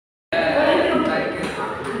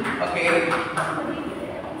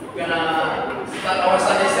gonna start our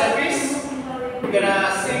Sunday service. We're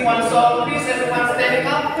gonna sing one song. Please, everyone standing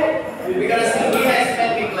up. We're gonna sing "He Has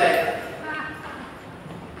Made Me Glad."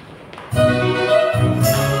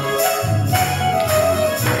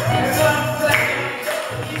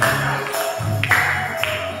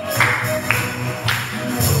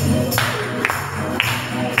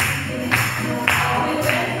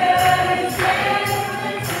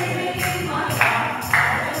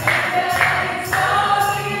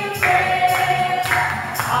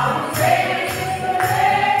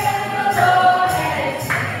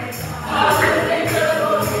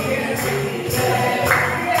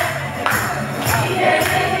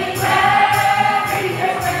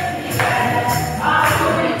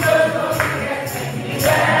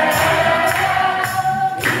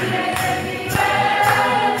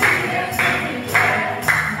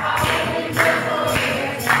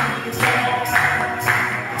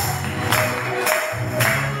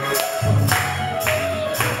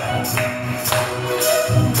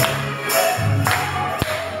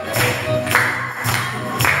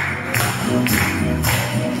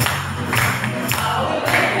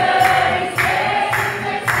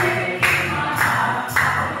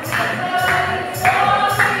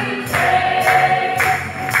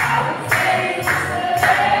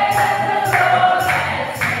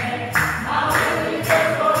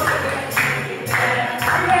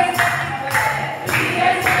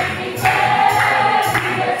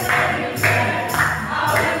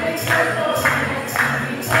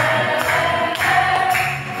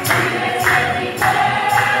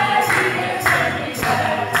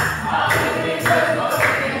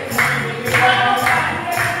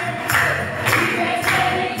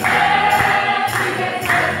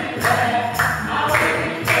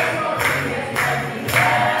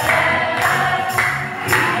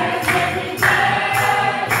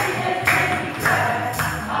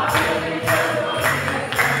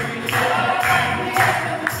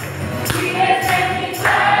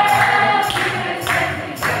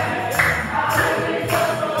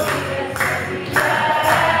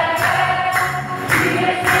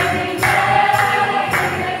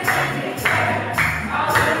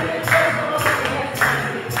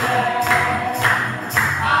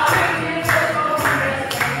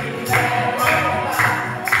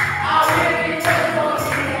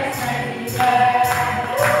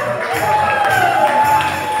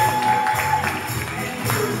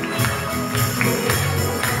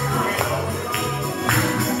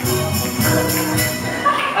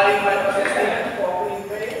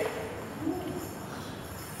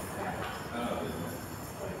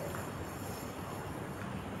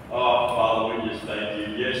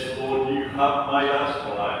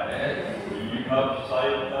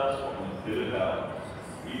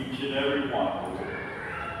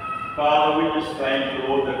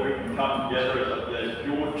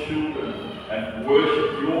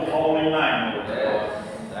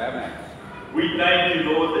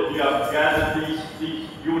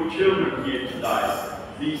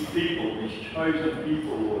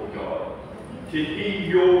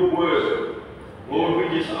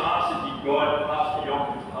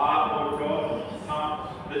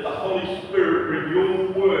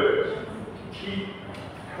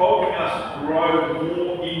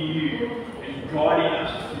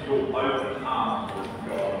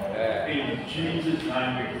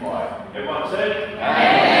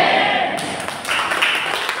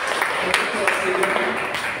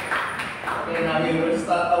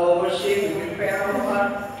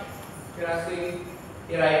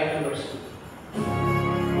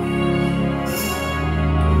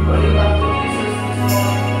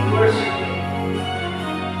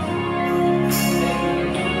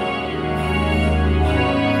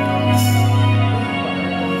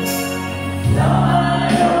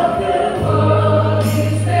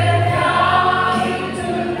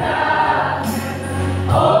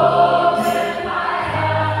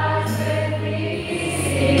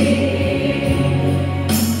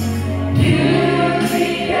 You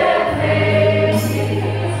be a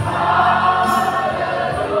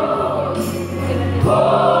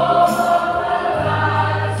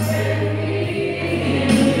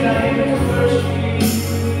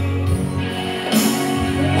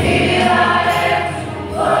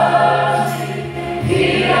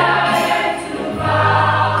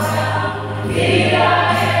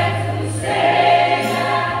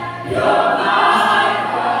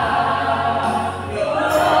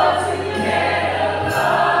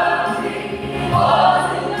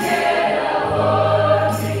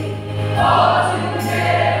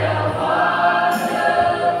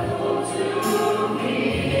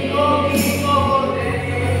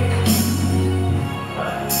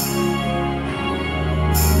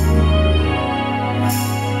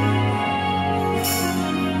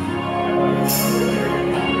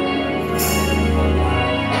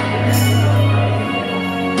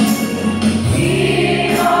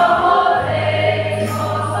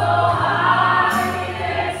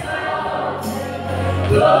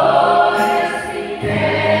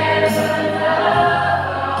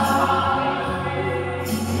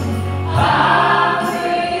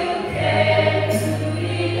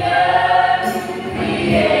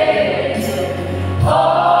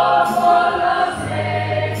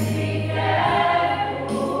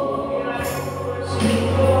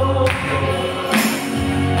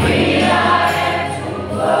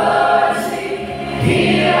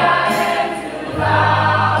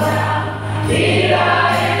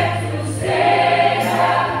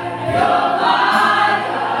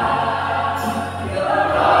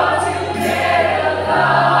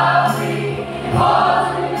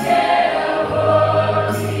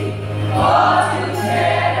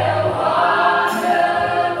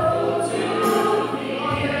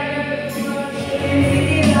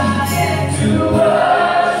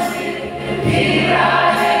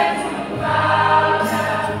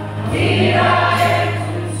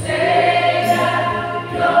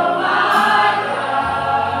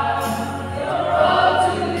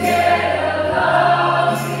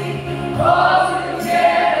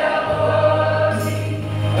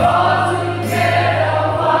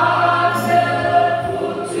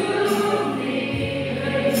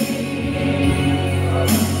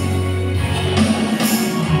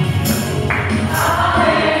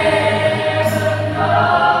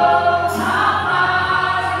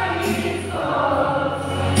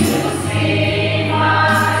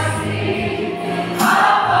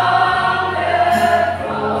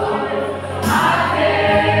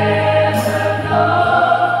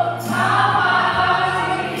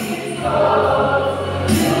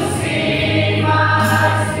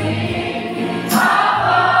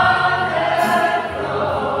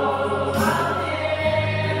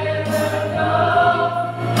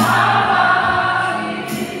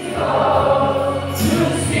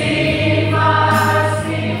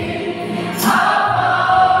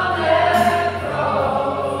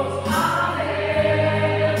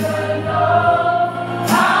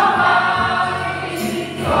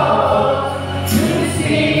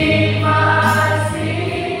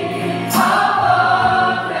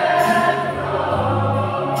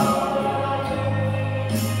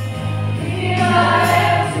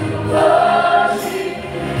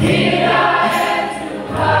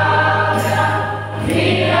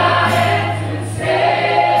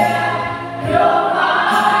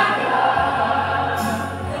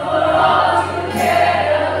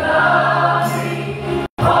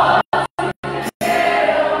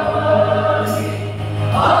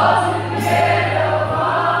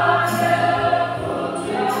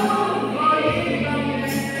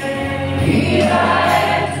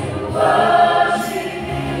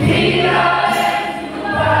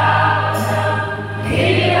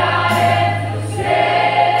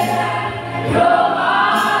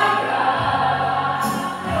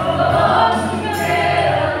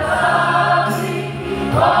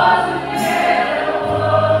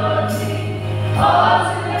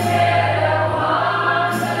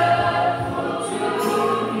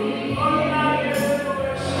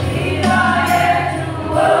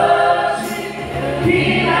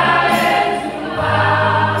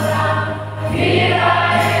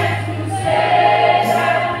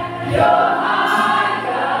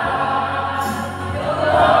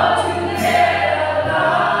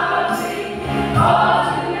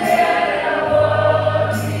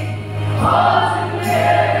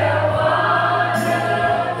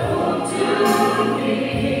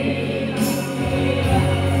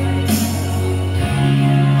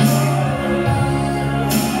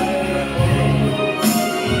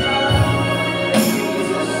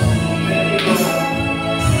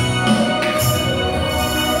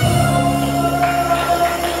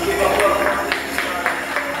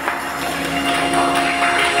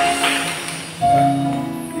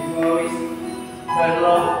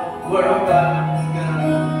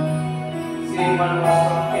one more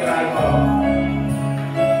song. Here I go.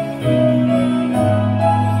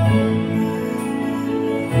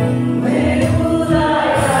 Where would I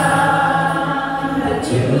run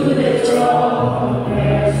to the throne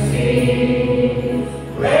mercy?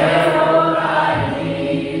 Where would I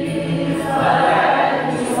leave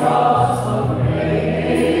but to cross the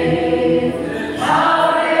grave? How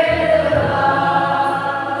did the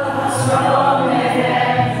love from the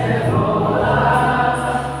heaven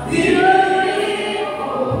beauty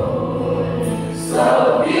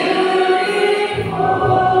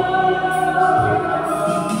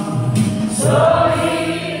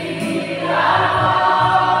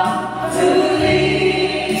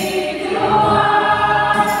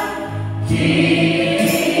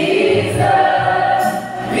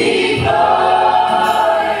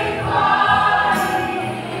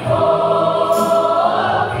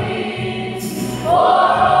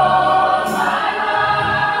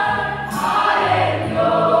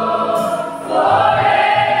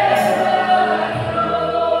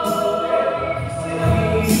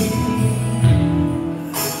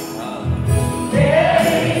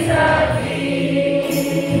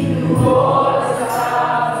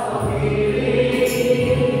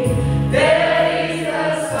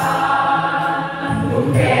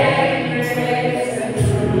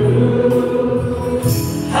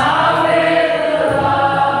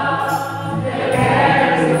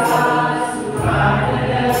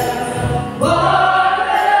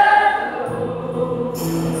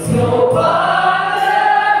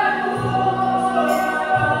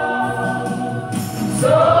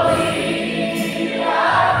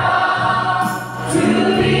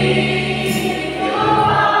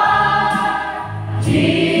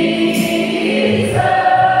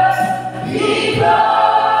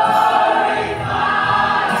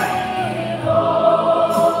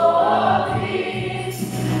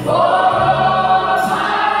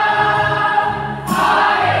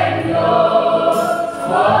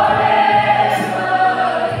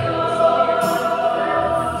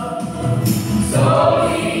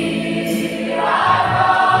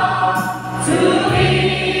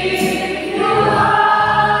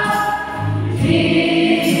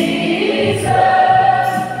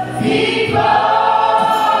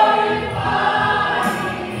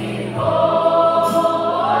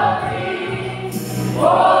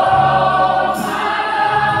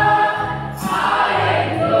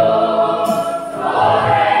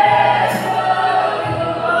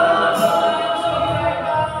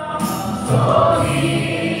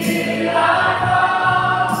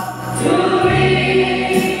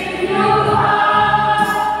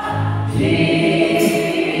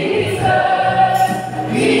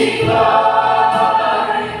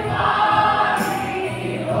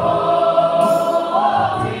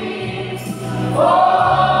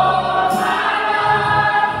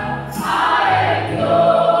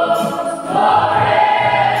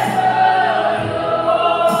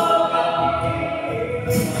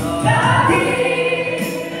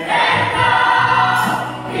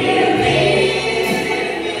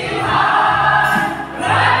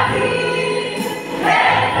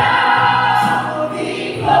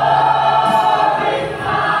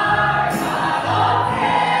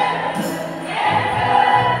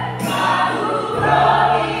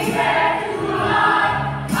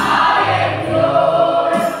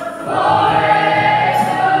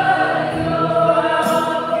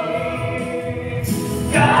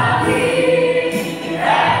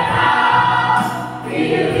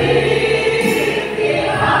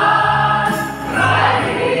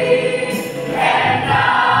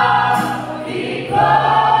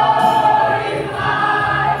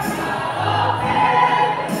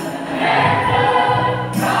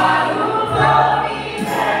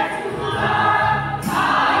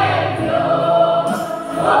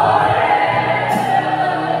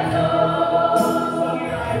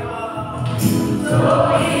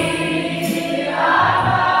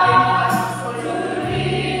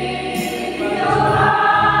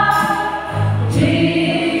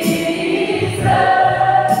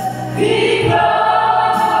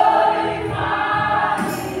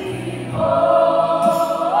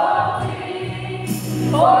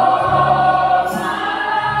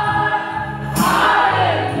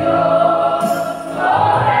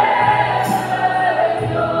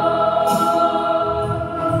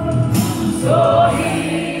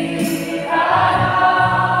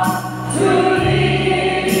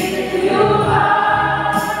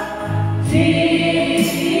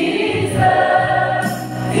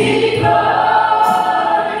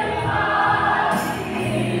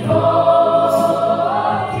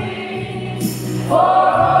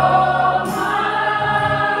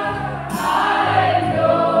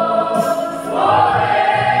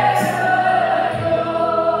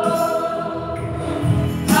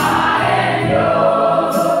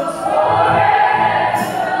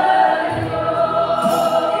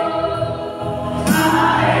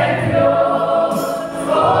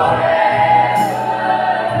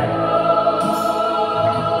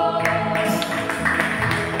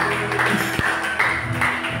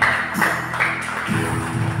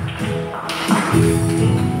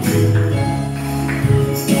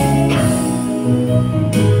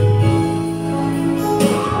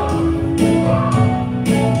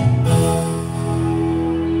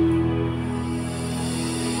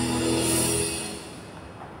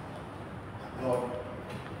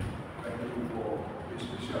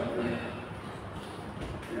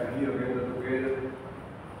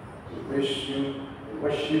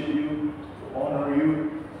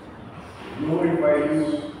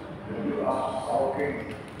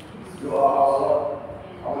King. You are our Lord,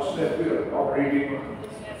 our Savior, our Redeemer.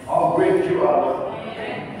 How great you are, Lord.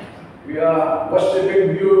 We are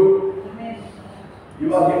worshiping you.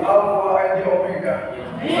 You are the Alpha and the Omega.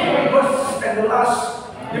 The first and the last,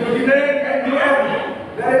 the beginning and the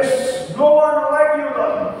end. There is no one like you,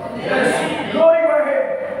 Lord. There is glory by Him.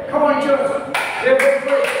 Come on, church. Give Him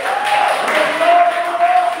praise.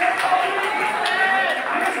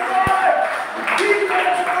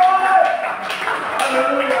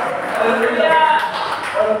 Hallelujah.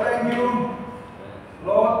 Father, thank you,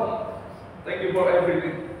 Lord. Thank you for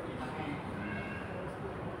everything.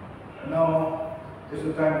 And now is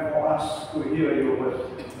the time for us to hear your word.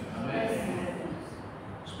 Amen.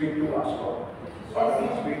 Speak to us, Lord. Father,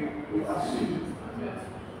 speak to us.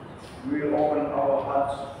 We will open our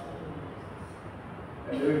hearts,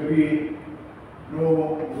 and there will be no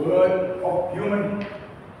word of human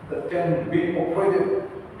that can be operated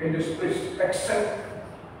in this place except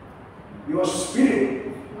your Spirit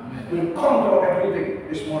will control everything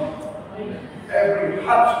this morning. Every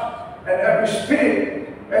heart and every spirit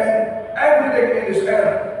and everything in this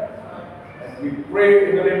earth. And we pray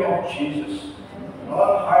in the name of Jesus.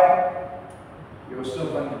 Lord, hide your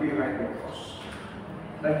servant behind the cross.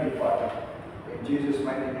 Thank you, Father. In Jesus'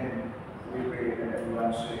 mighty name we pray, and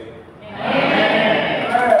everyone say, Amen.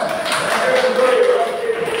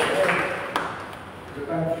 The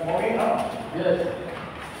time for me now. Yes.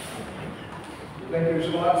 Thank you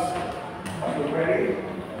so much, Pastor Mary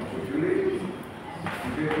and Julie.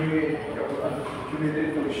 You gave me the opportunity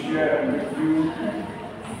to share with you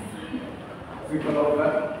people of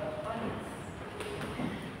that.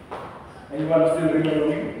 Anyone still remember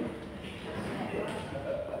me?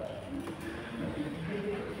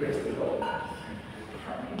 Praise the Lord.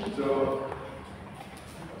 So,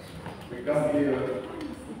 we come here,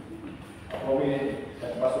 Tommy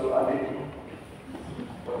and Pastor Ali,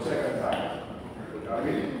 for the second time.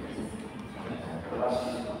 Darwin, I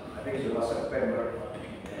think it was last September,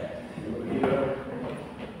 you were here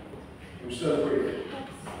to celebrate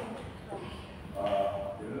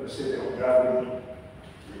the city of Darwin,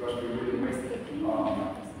 because we will make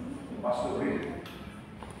Pastor Reed,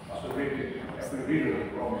 every reader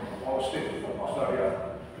from our state, from Australia,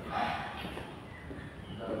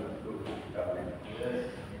 Darwin.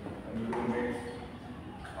 And we will make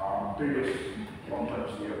previous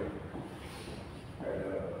conference here at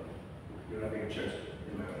the United Church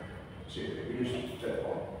in the city. We used to that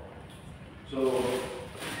home. So,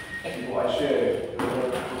 before I share the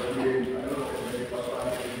word, I don't know if maybe Pastor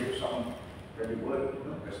Andy can give some maybe word,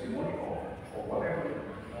 testimony or whatever.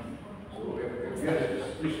 So, if yes,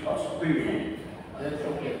 please, it's up to you. That's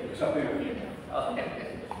okay. It's up to you. Okay.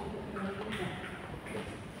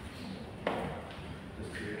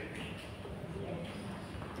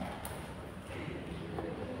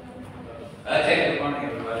 Okay, good morning,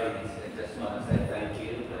 everybody. I just want to say thank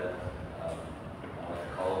you for the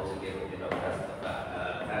call to give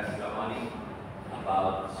testimony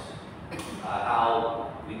about how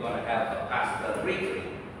we're going to have a pastor retreat,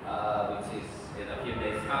 which is in a few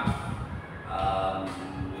days' time.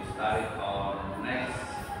 We started on next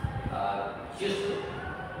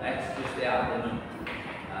Tuesday afternoon,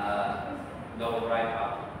 go right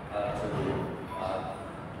up to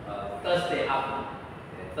Thursday afternoon.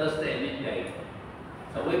 Thursday midday.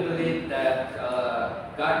 So we believe that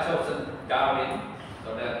God chosen Darwin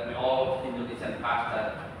so that we all Indonesian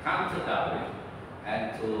pastors come to Darwin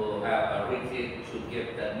and to have a retreat to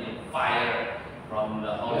give the new fire from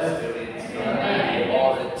the Holy Spirit so that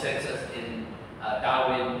all the churches in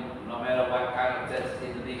Darwin, no matter what kind of church,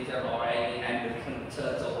 Indonesian or any Anglican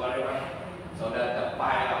church or whatever, so that the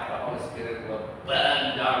fire of the Holy Spirit will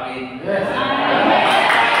burn Darwin.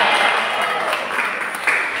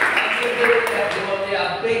 It will be a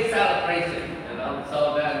big celebration, so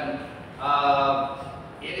then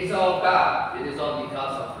it is all God, it is all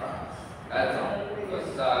because of Christ. That's all. Because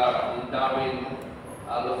in Darwin,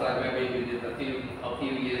 looks like maybe we did a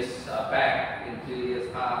few years back, in 2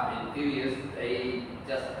 years time, in 2 years, they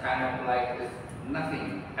just kind of like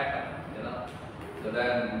nothing happened, So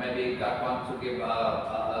then maybe God wants to give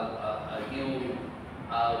a new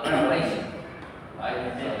revelation,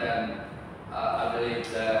 right? So then I believe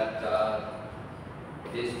that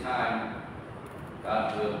this time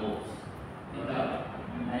God will move.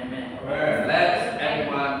 Amen. Let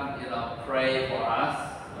everyone, pray for us,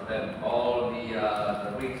 so that all the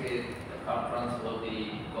retreat, the conference will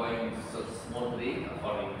be going so smoothly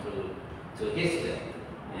according to His will.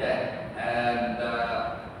 Yeah, and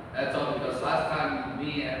that's all because last time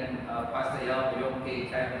me and Pastor Yongki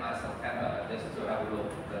came last September just to have a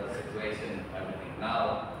look at the situation, everything.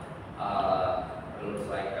 Now,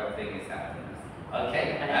 everything is happening.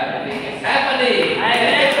 Okay, everything is happening.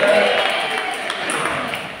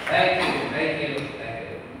 Thank you, thank you, thank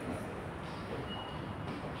you.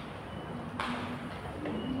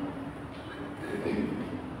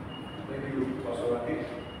 Thank you, Pastor Raki.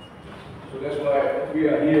 So that's why we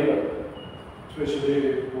are here, especially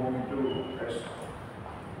going to as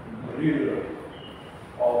the leader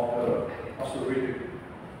of the pastoral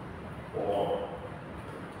or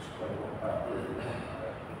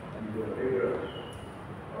and the leader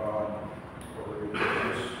for the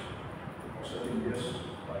years, for 7 years,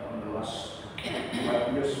 like on the last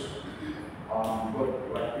 5 years, God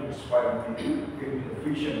like inspired me, gave me the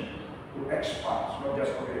vision to expand. It's not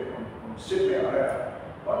just okay on Sydney area,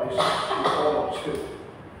 but it's all of state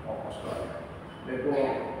of Australia. Therefore,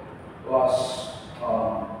 last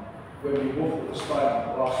when we moved to the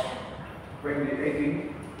time last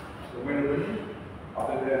 2018 to Melbourne,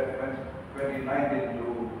 after that 2019 to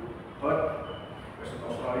Perth, Western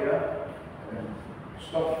Australia, and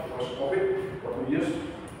stopped was COVID for 2 years.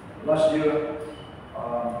 Last year,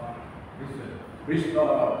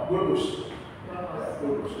 Burgos.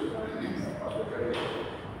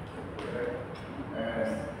 And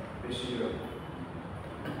this year,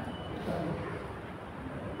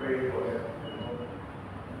 pray for them.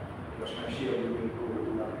 Because next year we will go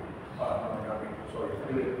to Darwin. Sorry,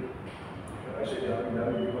 I said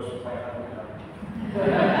Darwin because of my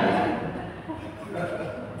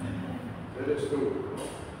that is true.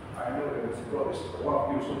 I know that it's God is what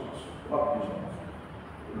you so much.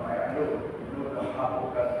 I know the heart of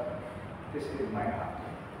God is in my heart.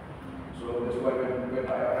 So that's why when I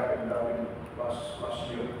arrived in Darwin last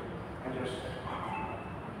year, I just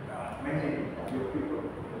many of your people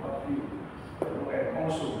love you, and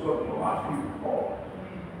also God love you all.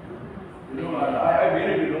 I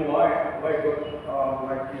really don't know why God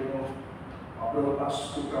brought us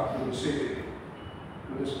to come to the city,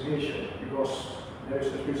 to this nation, because there is a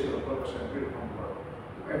special purpose and will come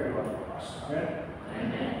to every one of us. Amen.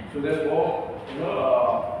 Amen. So therefore,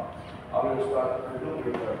 I will start with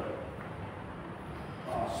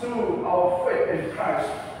through our faith in Christ,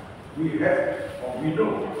 we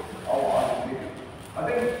know our identity. I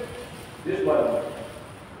think this one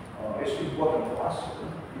is important for us.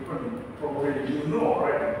 Even probably you know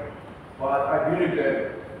already, but I believe that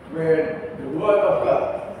when the word of God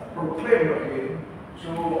proclaimed again, so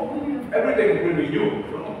everything will be new.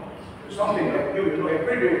 Something like you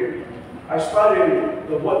every day. I study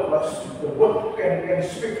the word, but the word can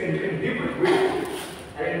speak in different ways.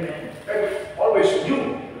 And always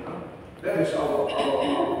new. That is our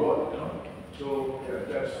God. So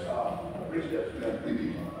that's please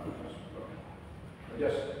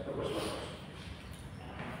just the first one.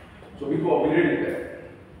 So before we read that,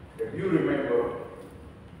 if you remember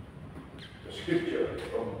the scripture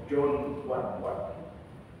from John 1:1.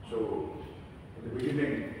 So in the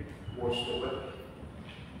beginning was the Word.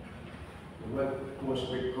 The Word was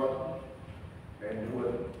with God, and the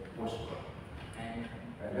Word was God.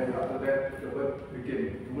 And then after that, the Word became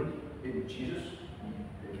human in Jesus,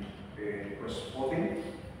 in verse 14.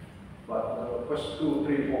 But verse 2,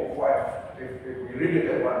 3, 4, 5, if we read it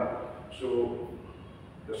that one, so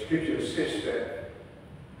the scripture says that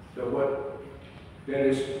the Word, there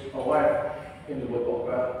is a life in the Word of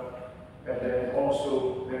God, and then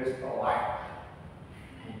also there is a light.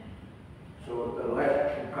 So the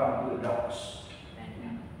light can come to the darkness,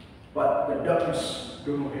 but the darkness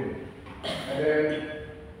don't know Him. And then,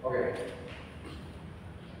 okay.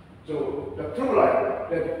 So the true light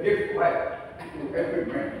that gives light to every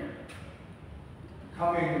man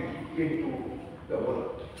coming into the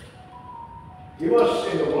world. He was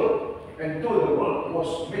in the world, and through the world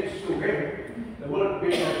was made to Him. The world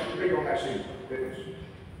being recognizing that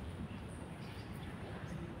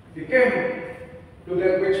He came to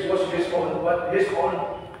that which was His own, but His own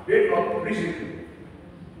did not receive Him.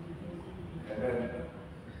 And then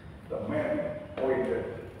the man point that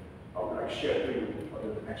I would like to share to you on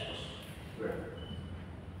the next verse.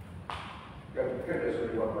 Can this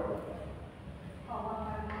everyone by one?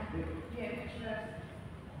 Yeah, verse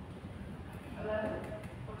 11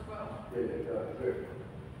 or 12. Yeah.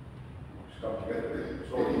 Come together.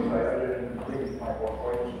 So I didn't bring my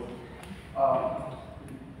PowerPoint.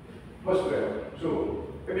 Verse 12. So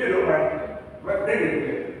if you don't mind, let's read it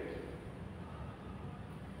together.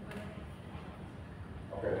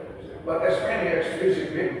 Okay. But as many as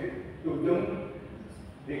received Him, to them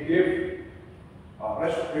He gave.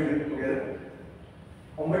 Let's read it together.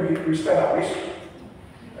 Or maybe we stand up, please.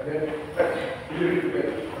 And then let's read it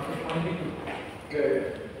together. Okay.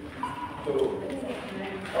 So,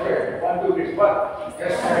 okay, 1, 2, 3, 1.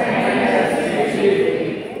 As many as received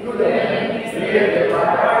Him, to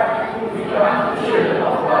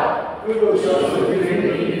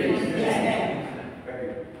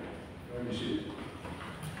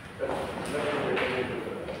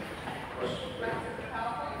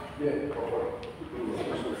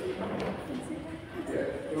Yeah.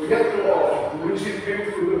 To get the law, to receive him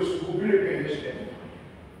to those who believe in his name.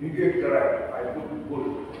 He gave the right. I put the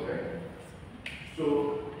bullet. Okay. So,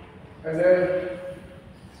 and then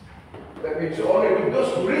that means only to those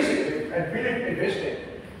who receive him and believe in his name.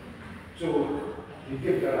 So he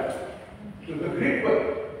gave the right. So the Greek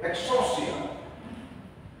word exousia,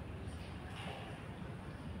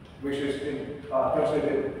 which is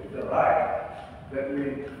translated the right, that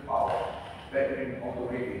means power, that means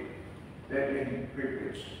authority, that means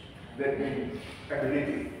privilege, that means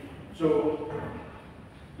ability. So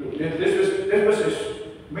this verse is,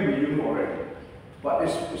 maybe you know already, but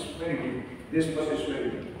this verse is very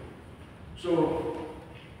deep. So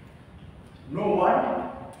no one,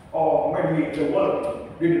 or maybe the world,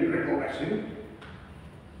 didn't recognize him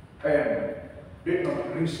and did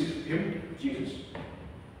not receive him, Jesus.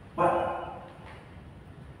 But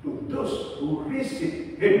to those who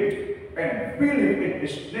receive him and believe in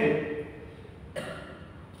his name,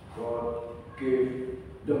 God gave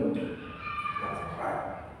them the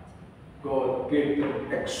right. God gave them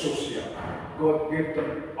exousia. God gave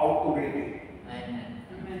them authority. Amen.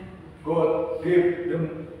 God gave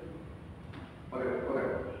them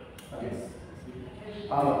whatever. Again.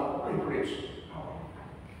 Privilege.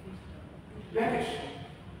 That is.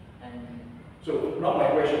 So now my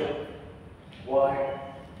question. Why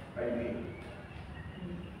I need?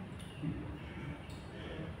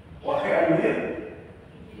 Why are you here?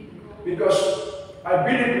 Because I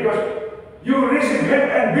believe, because you receive him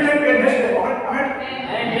and believe in his name. Amen?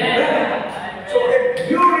 So if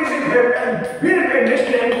you receive him and believe in his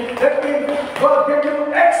name, that means God gave you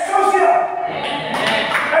exousia.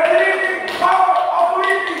 Ability, power,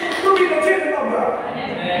 authority to be the children of God.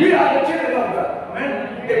 We are the children of God. Amen?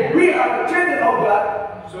 If we are the children of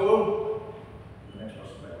God, so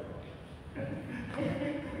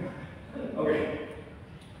okay,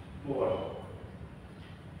 move on.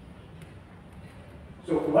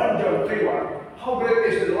 So 1 John 3:1. How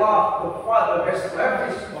great is the love the Father has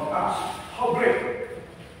lavished on us? How great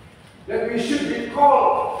that we should be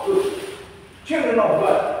called to children of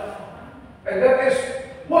God, and that is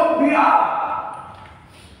what we are.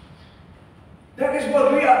 That is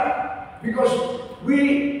what we are, because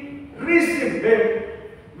we receive him,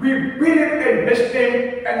 we believe in his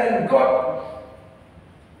name, and then God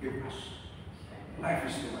give us life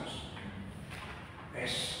is to us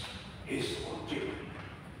as his own children.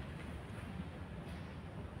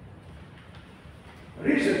 The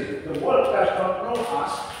reason the world does not know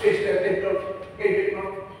us is that they did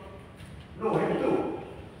not know him too.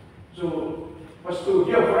 So, Pastor,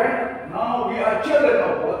 dear friend, now we are children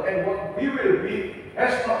of God, and what we will be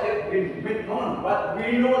has not yet been made known. But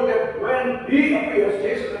we know that when he appears,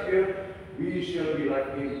 Jesus appears, we shall be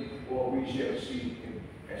like him, or we shall see him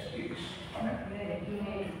as he is.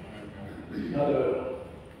 Amen.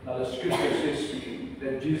 Another scripture says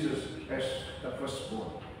that Jesus as the firstborn.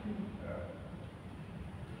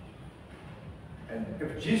 And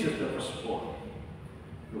if Jesus the firstborn,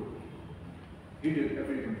 look, he did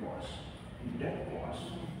everything for us. He died for us.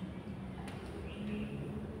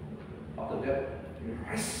 After that, he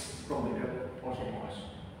rests from the dead also for us.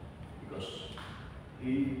 Because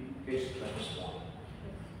he is the firstborn.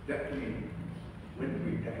 That means when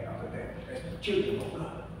we die after that, as the children of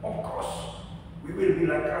God, of course, we will be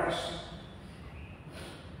like Christ.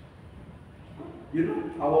 You know,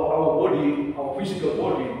 our body, our physical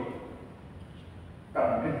body,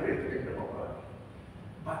 can inherit the kingdom of God.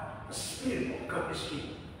 But the Spirit of God is here.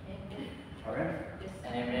 Amen?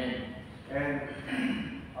 Amen. And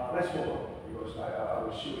let's move on, because I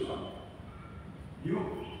will show you something. You,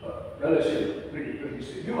 Galatians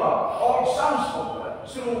 3:26, you are all sons of God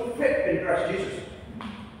through faith in Christ Jesus.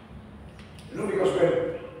 You know, because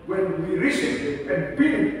when we receive him and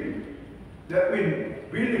believe him, that means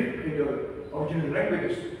believe in the original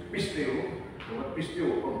language is pisteo, the word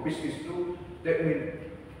pisteo from pistis to, that means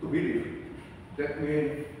to believe. That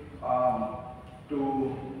means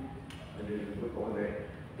to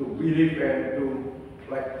believe and to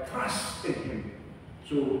like trust in him.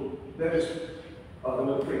 So that is the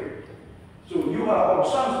word faith. So you are all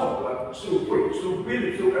sons of God through faith, through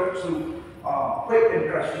belief, through faith in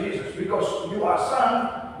Christ Jesus. Because you are son,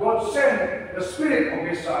 God sent the Spirit of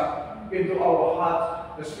his Son into our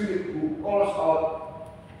heart, the Spirit who calls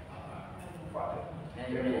out Father.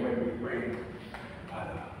 Therefore, when we pray,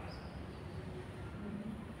 Father,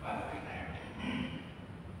 Father in heaven,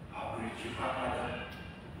 how great you are, Father.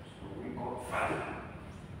 So we call Father,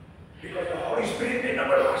 because the Holy Spirit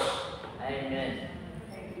enables us. Amen.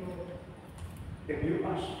 If you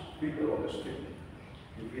ask people on the street,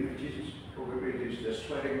 you believe Jesus, probably it is the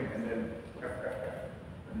swearing and then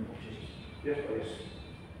Yes, yes.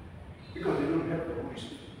 Because they don't have the Holy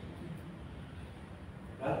Spirit.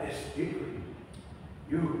 But it's different.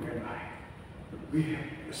 You and I, we have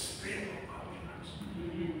the Spirit of God in us.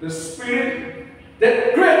 The Spirit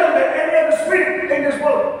that greater than any other spirit in this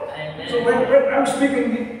world. Amen. So when I'm speaking,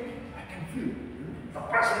 I can feel the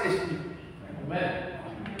presence is here. Amen.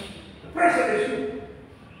 The presence is here.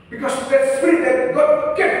 Because that spirit that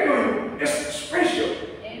God gave to you is special.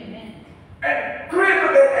 Amen. And greater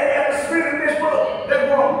than any other spirit in this world.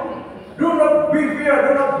 Therefore, do not be fear,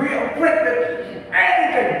 do not be afraid of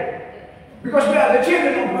anything. Because we are the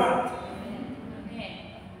children of God.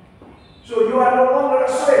 So you are no longer a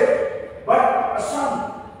slave, but a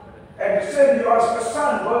son. And the same you are a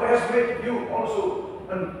son, God has made you also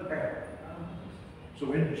an heir. So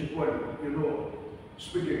when you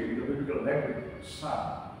speaking in the biblical language,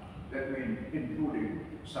 son, that means including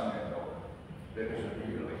son and daughter. That is a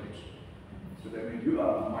biblical language. So that means you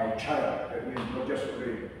are my child. That means not just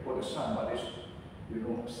only for the son, but it's,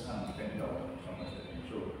 son and daughter.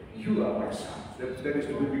 So you are my son. That is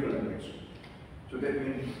the biblical language. So that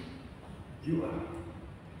means you are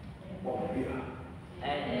what we are.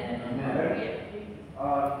 Amen.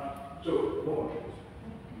 So, Lord.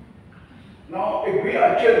 Now, if we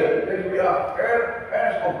are children, then we are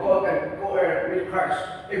heirs of God and co-heirs with Christ.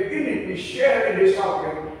 If in it we share in His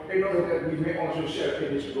suffering, in order that we may also share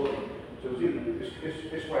in His glory. So,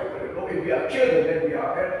 it's quite clear. No, if we are children, then we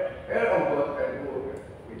are heirs of God and co-heirs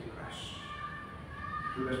with Christ.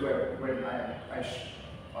 So that's why when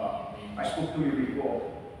I spoke to you before,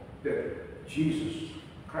 that Jesus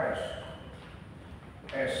Christ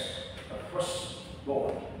as the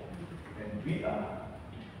firstborn, and we are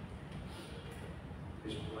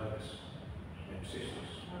His brothers and sisters.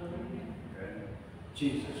 And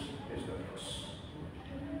Jesus is the first.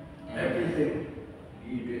 Everything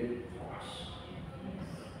He did for us.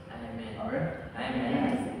 Amen. Amen.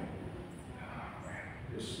 Amen.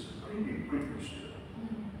 This is really great news.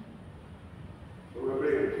 So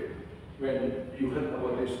when you heard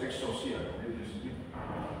about this exousia,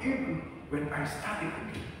 even when I started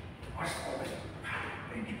thinking, I was always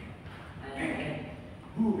thank you. Thank you.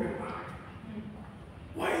 Who am I?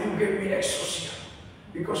 Why you gave me exousia?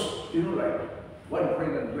 Because like 1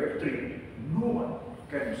 Corinthians 3, no one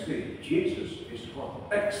can say Jesus is God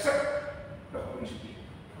except the Holy Spirit.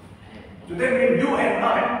 So that means you and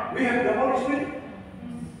I, we have the Holy Spirit.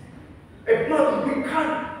 If not, we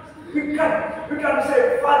can't. We can't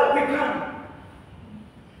say, Father, we can't.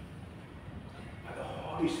 But the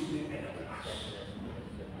Holy Spirit enables us,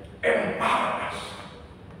 empowers us.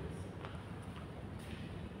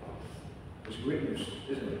 It's great news,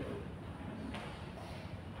 isn't it?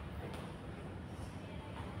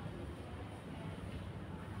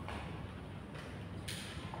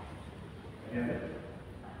 Yeah.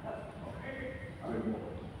 Okay. I will move.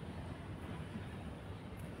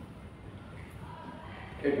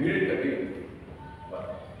 If you read again, but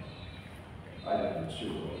I am not sure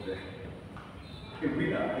of that. If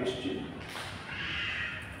we are His children,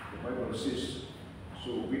 the Bible says, so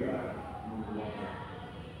we are no longer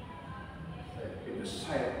in the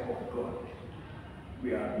sight of God.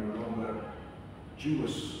 We are no longer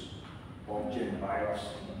Jews or Gentiles,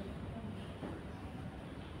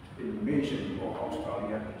 Indonesian or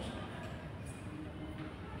Australians,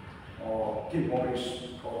 or Timoris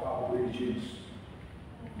or Aborigines.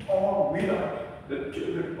 All we are the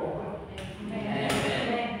children of God.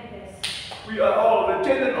 Amen. We are all the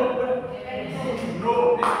children of God.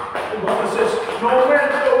 No, the Bible says, no man,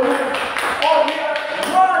 no woman. All we are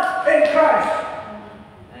one in Christ.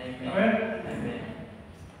 Amen. Amen.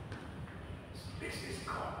 This is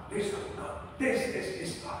God. This is God. This is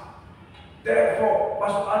His God. Therefore,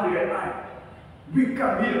 Pastor Andrew and I, we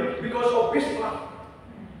come here because of His love.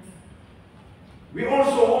 We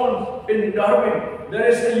also own in Darwin. There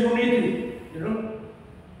is a unity,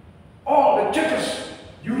 all the churches,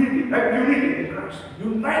 unity in Christ,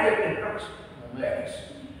 united in Christ. Yes.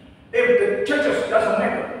 If the churches doesn't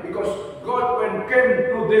matter, because God when came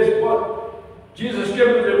to this world, Jesus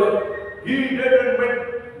came to the world, He didn't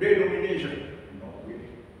make denomination. No,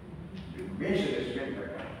 denomination is made by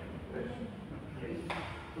God.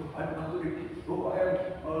 I'm Catholic. I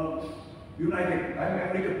am united. I'm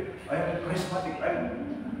Anglican. I am charismatic.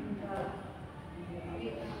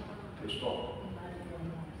 Stop.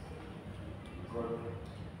 God,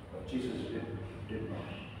 what Jesus did not.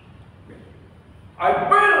 I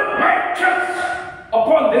build my church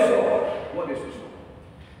upon this rock. What is this rock?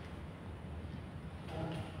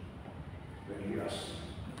 When He asked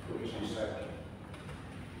to His disciples,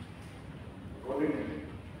 according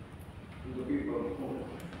to the people who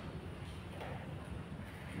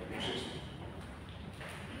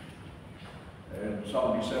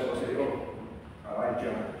some disciples say, oh,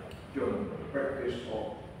 Elijah, John, practice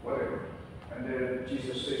or whatever. And then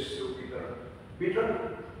Jesus says to Peter, Peter,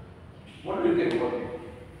 what do you think about me?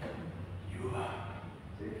 You are.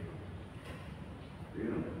 See? You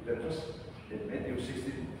know, that was in Matthew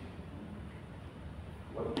 16.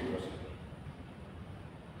 What Peter said.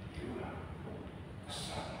 You are the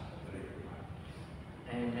Son of the living God.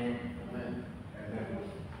 Amen. Amen. And then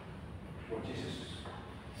what Jesus says.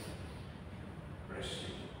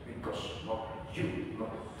 Blessed because not you,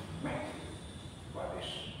 not me, but is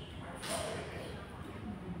my Father in heaven.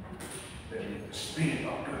 Then the Spirit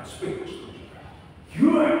of God speaks to you. You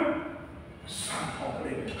are the Son of the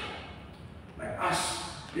living God. Like us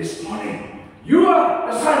this morning, you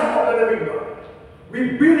are the Son of the living God. We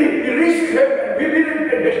believe, we receive Him, and we believe in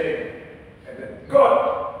destiny. And then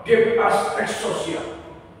God gave us exousia,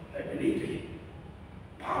 ability,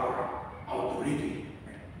 power, authority,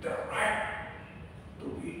 and the right to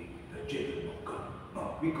be the children of God.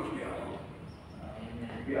 Not because we are good.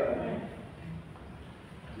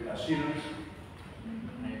 We are sinners.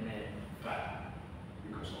 Amen. But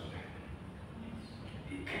because of that,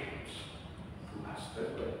 He came to us.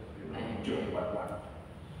 That's why, you know, John 1:1.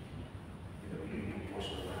 In the beginning was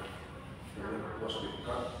the Word. The Word was with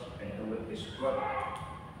God, and the Word is God.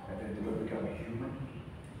 And then the Word became human.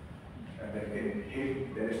 And then in Him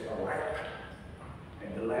there is a life. And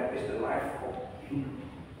the life is the life of human,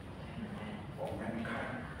 of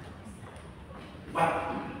mankind. But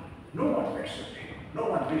no one accepts Him. No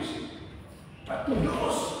one receives Him. But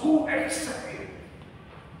those who accept Him,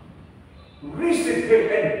 who receive Him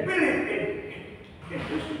and believe in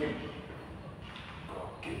Him, God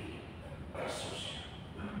gives association.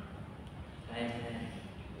 Amen.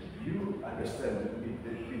 You understand the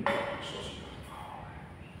meaning of association.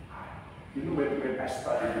 You know, when I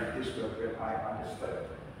studied this word, when I understand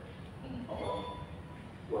about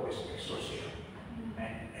what is association,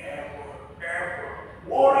 and ever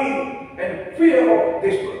worry and fear of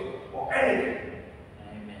this word or anything.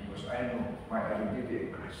 Amen. Because I know my identity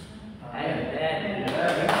in Christ. Amen.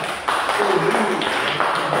 So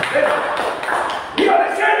we are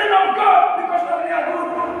the children of God because not we are good,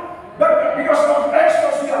 but because of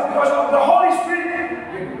exousia, because of the Holy Spirit.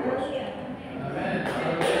 Amen.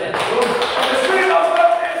 The Spirit of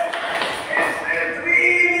God is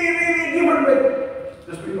really different with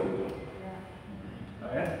the Spirit of God.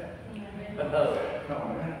 Amen. Amen. The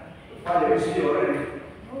Father is here already.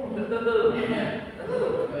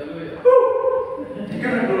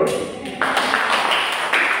 Give him glory.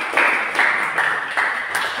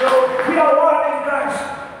 So we are one in Christ.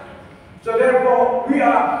 So therefore we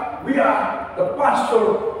are the pastor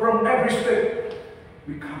from every state.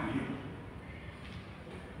 We come here.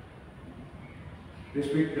 This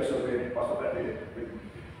week just already Pastor Daddy with me.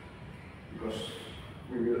 Because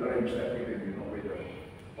we will arrange everything, you know, with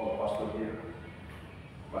all pastor here.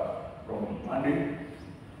 But from Monday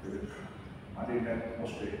night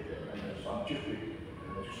mostly, and then some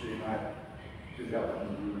Tuesday night, Tuesday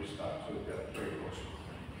afternoon we will start. So we are very close.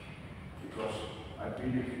 Because I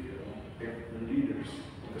believe, you know, if the leaders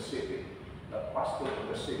of the city, the pastor of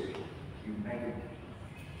the city, united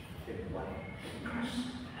in one in Christ.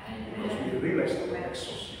 Because we realize the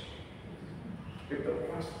exhaustion. If the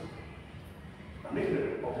pastor, the leader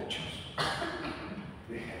of the church,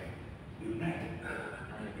 they have united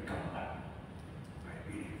and become one. I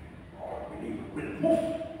believe all believers will move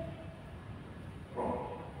from,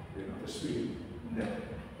 you know, the spirit, the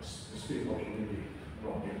spirit of humility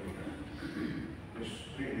from their leader. It's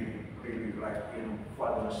really like, you know,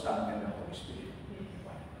 Father, Son, and the Holy Spirit.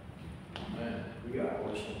 Amen. We are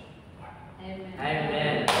also one.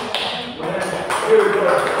 Amen. Here we go.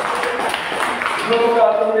 No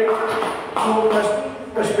Catholic, no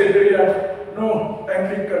Presbyterian, no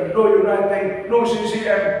Anglican, no Uniting, no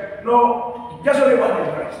CCM, no, just only one in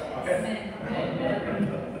Christ. Okay?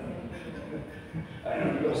 I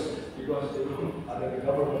know because you know, under the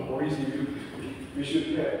government policy, we should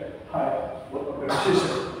hide what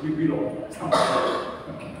organization we belong.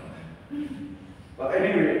 But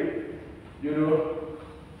anyway, you know,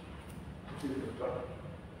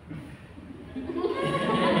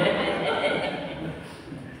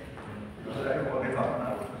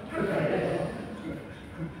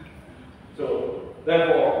 so,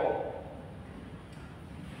 therefore,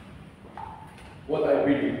 what I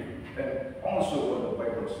believe, and also what the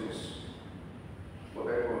Bible says,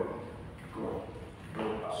 whatever God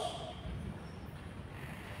brought us,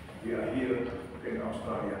 we are here in our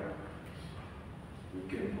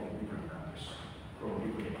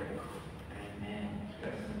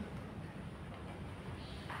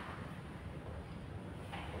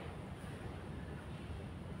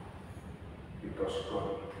because God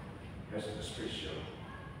has a special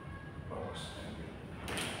purpose and will.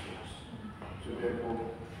 So therefore,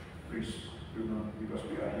 please remember, because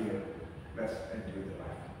we are here, let's enjoy the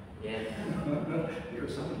life. Yes.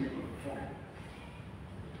 Because some people forget.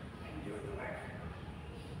 Enjoy the life.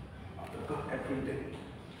 After God every day.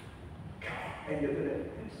 Come on, enjoy the life.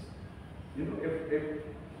 Yes. You know, if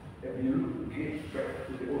you get back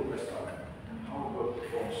to the Old Testament, how God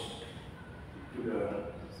performs to the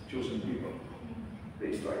chosen people, the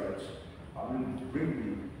Israelites, I will bring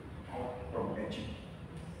you out from Egypt,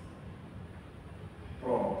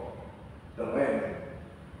 from the land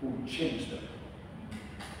who changed them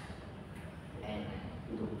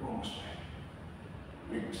to the promised land.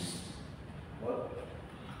 Which, what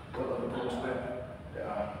are the promised land? They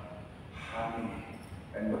are honey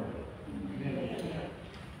and milk.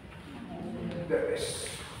 That is.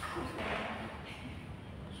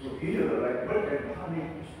 So here, like milk and honey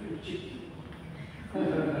is very cheap.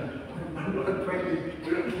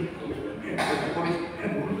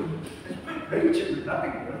 Very cheap,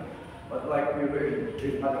 nothing. You know? But like we were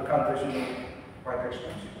in other countries, you know, quite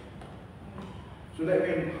expensive. So that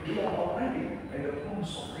means we are already in the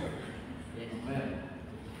promise of God. Amen.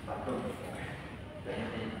 But don't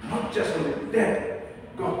forget. Not just only that.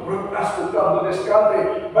 God brought us to come to this country,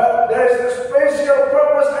 but there is a special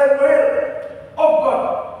purpose and will of God.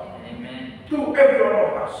 Amen. To every one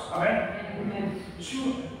of us. Amen. Amen.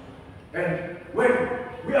 Sure. And when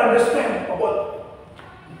we understand about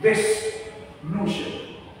this notion,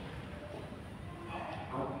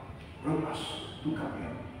 God brought us to come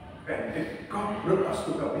here. And if God brought us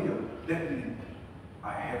to come here, that means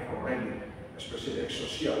I have already a specific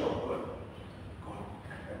social from God.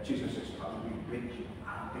 And Jesus says, I will be with you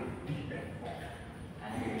until the end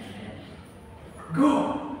of the age. Go,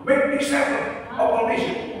 make disciples of all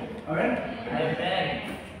nations. Amen?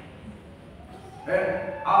 Amen. And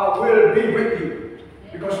I will be with you.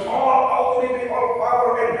 Because all authority, all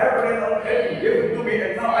power in heaven and on earth given to me,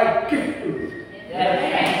 and now I give to you.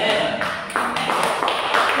 Amen.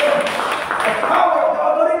 The power, the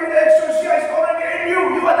authority, the exousia is already in you.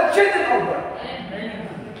 You are the children of God.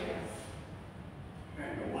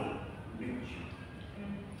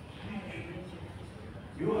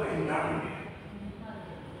 You are in Darwin.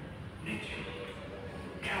 Need you.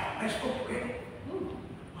 Come on, let's go together.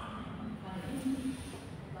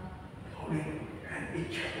 Holding and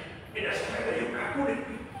each other. It doesn't matter you can't hold it.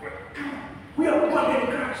 Come on. We are one in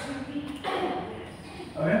Christ.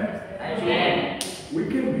 Amen? Amen. So we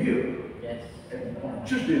came here. Yes. And on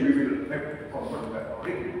Tuesday we will have a conference that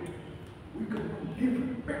already. We come from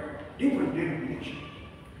different background, different denomination.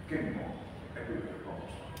 Came home everywhere.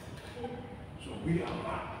 So we are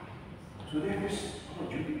one. So that is our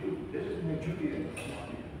duty too. This is my duty and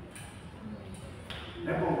responsibility.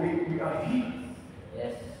 Therefore, we are here.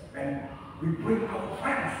 Yes. And we bring our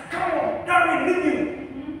friends. Come on, Darwin, lead you.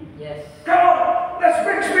 Yes. Come on, let's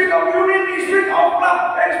speak spirit of unity, spirit of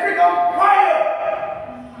love, and spirit of fire.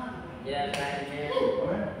 Yes, amen.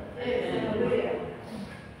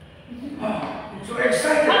 Oh, so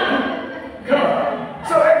excited. Come on.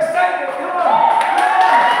 So excited. Come on.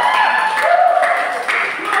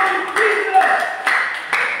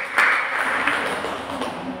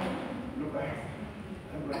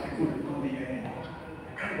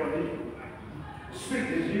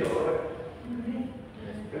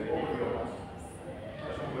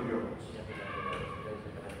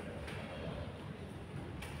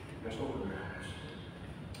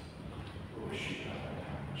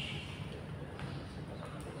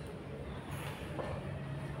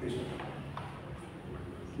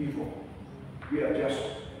 Before, we are just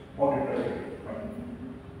ordinary,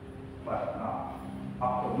 but now,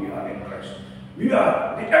 after we are in Christ, we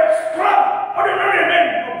are the extraordinary men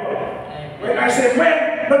of God. When I say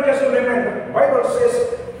men, not just only men, the Bible says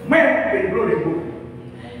men in glory book.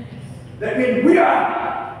 That means we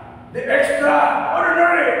are the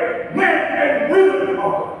extraordinary men and women of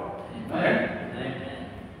God. Amen.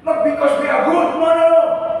 Not because we are good, no.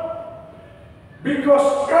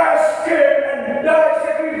 Because Christ came and died,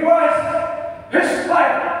 sacrificed His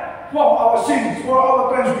life for our sins, for our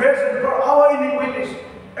transgressions, for our iniquities,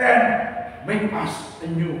 and make us a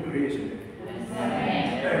new creation.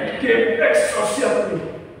 And gave exorcism.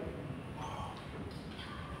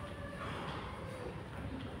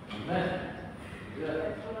 Amen.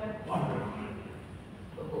 Wonderful.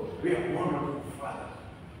 We are wonderful Father.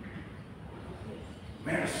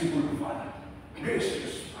 Merciful Father.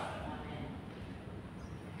 Gracious Father.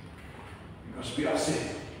 Because we are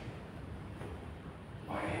saved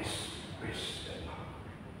by His grace and love.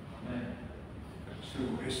 Amen.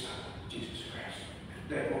 Through His Son, Jesus Christ.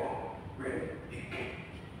 Therefore, when He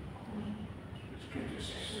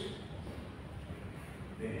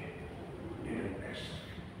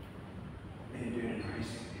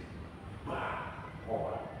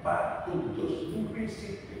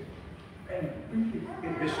receive it and bring it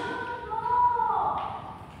in this way.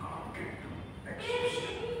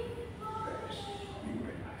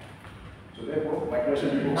 So therefore, my question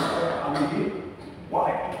is, why are we here? Why?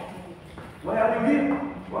 Why are you here?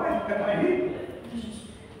 Why am I here?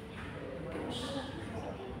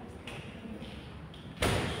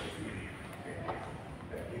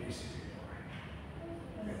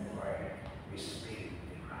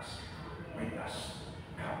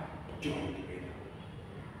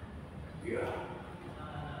 We are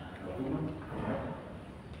no woman,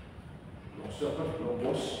 no servant, no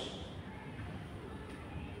boss,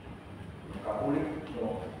 no Catholic, no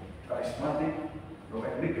charismatic, no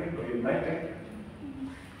Anglican, no United,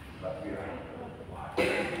 but we are one.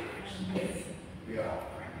 We are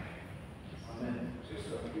family. Amen.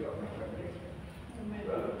 Sister, we are my family. Amen.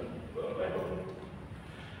 Well,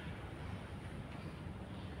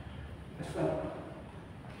 let's stand.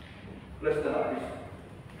 Let's stand up, please.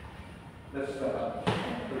 Let's stand up,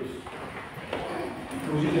 please.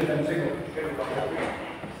 Position and sing.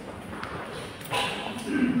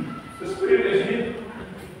 The Spirit is here.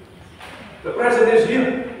 The presence is here.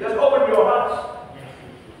 Just open your hearts.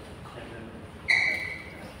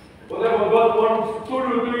 Whatever God wants to do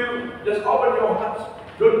to you, just open your hearts.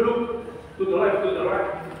 Don't look to the left, to the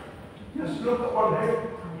right. Just look upon Him.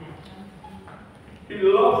 He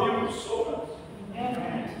loves you so much.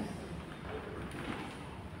 Amen.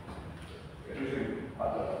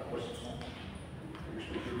 Other questions?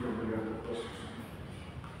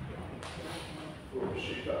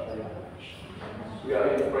 We are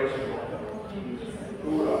in the praise of God.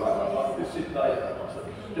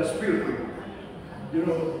 Just feel free. You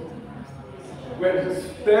know, when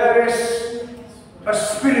there is a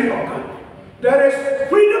Spirit of God, there is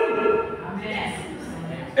freedom.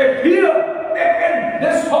 If here, if in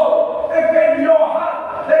this hall, if in your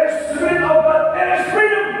heart, there is Spirit of God, there is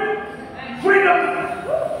freedom. Freedom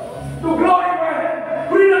to glorify Him.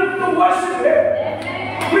 Freedom to worship Him.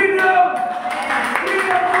 Freedom.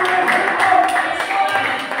 Freedom to live Him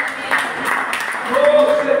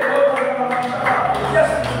out.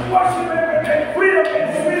 Just worship Him and freedom and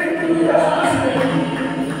spirit.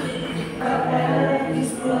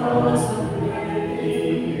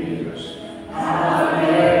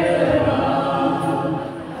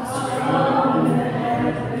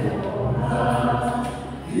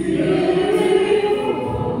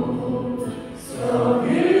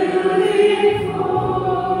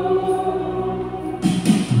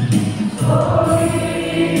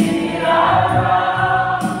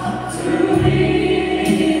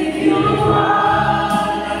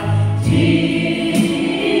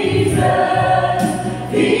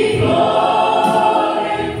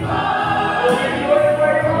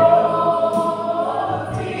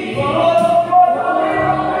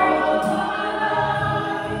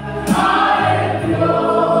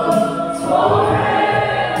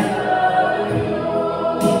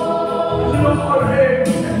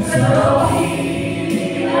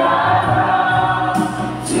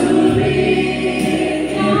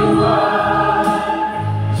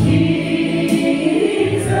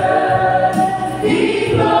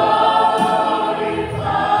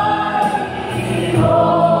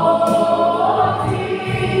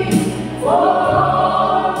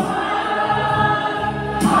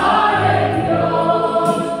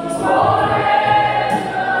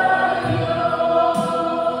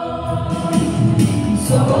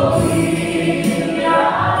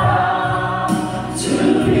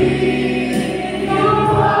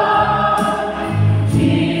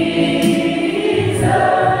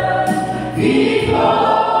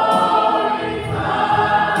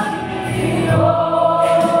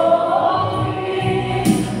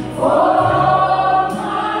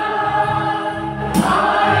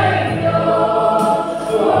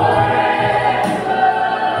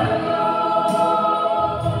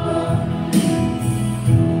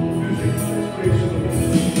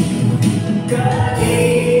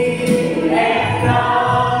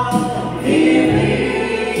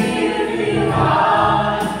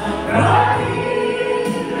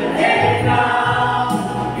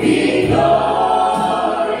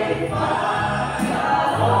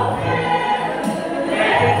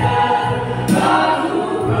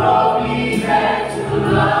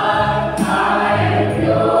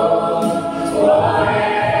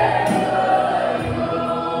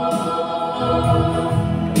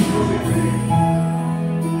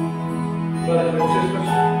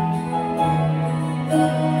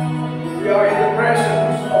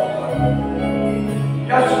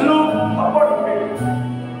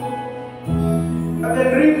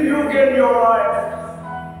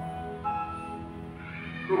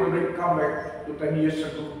 probably come back to 10 years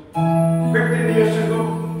ago, 15 years ago,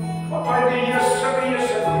 or 20 years, 30 years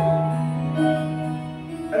ago,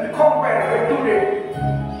 and compare with today.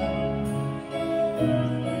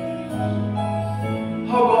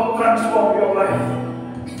 How God transform your life.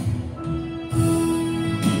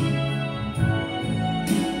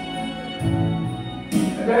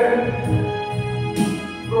 And then,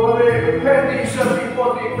 probably 20, 30,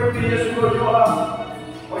 40, 50 years ago you are,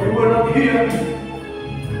 or you were not here.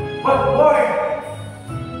 But why?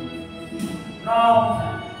 Now,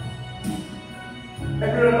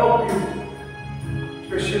 everyone of you,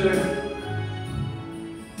 especially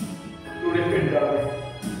to live in Darwin.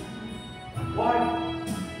 Why?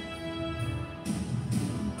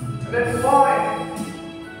 And that's why.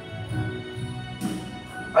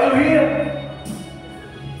 Are you here?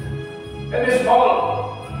 In this hall?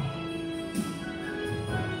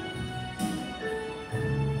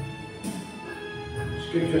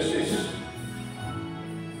 Scripture says,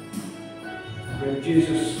 when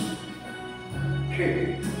Jesus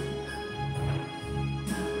came,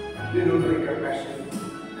 they don't recognize him.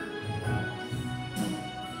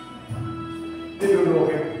 They don't know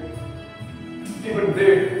him. Even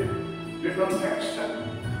they did not accept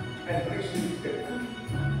and receive him.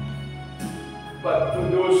 But to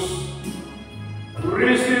those who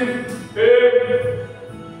receive him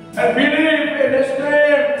and believe in his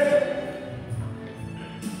name,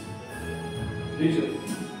 Jesus,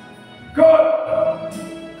 God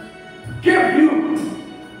give you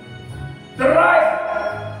the right.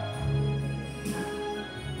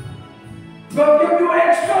 God give you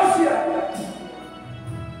exousia.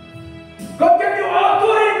 God give you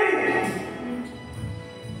authority.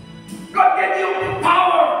 God give you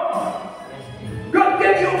power. God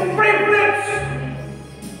give you privilege.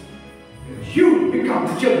 You become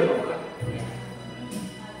the children of God.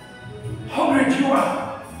 How great you are.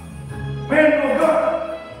 Man of God,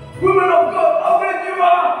 woman of God, how great you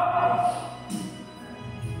are!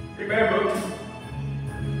 Remember,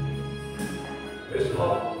 this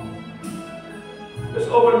Lord, let's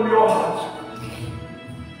open your hearts.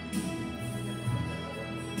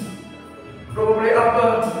 Probably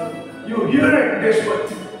after you hearing this word,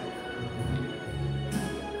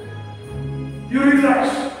 you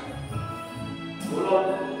realize, oh Lord,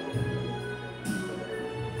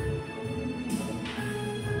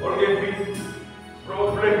 forgive me.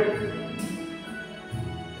 Probably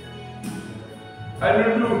I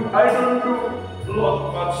don't do a lot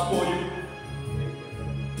much for you.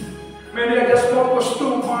 Maybe I just focus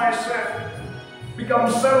to myself,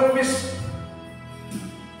 become selfish,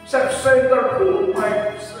 self-centered to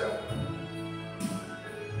myself.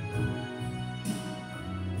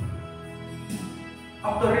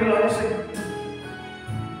 After realizing,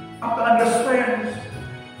 after understanding,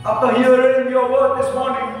 after hearing your word this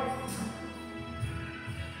morning,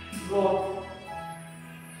 Lord,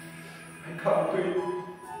 I come to you.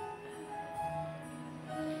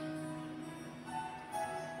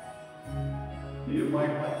 Hear my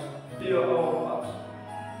heart, hear our hearts.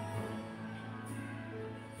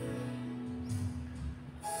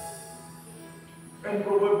 And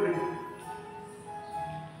probably,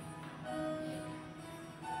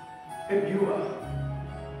 if you are,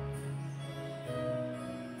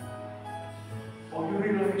 or you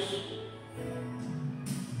realize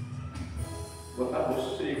what I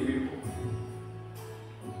was saying before.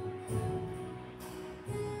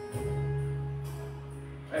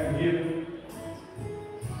 I'm here,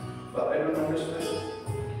 but I don't understand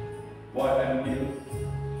why I'm here.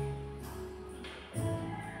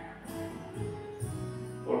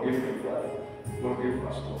 Forgive me, God. Forgive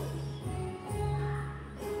us, Lord.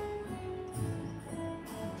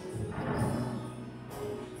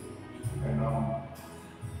 And now,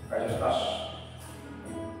 I just ask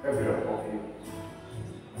every one of you,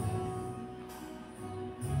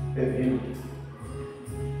 if you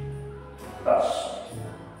touch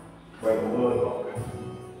by the word of God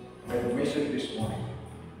and the message this morning,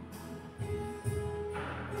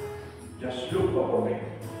 just look upon me,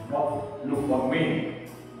 not look on me.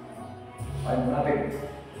 I'm nothing.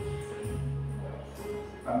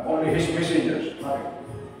 I'm only his messenger, nothing.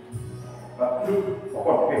 But look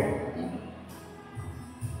upon him.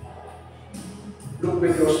 Look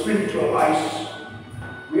with your spiritual eyes.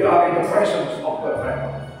 We are in the presence of God right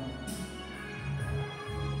now.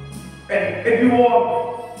 And if you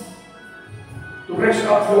want to raise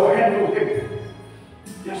up your hand to him,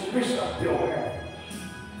 just raise up your hand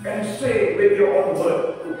and say with your own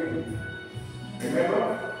word to him.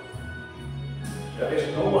 Remember, there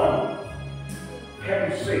is no one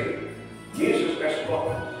can say Jesus as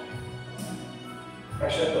God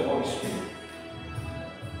except the Holy Spirit.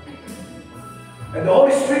 And the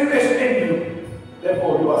Holy Spirit is in you.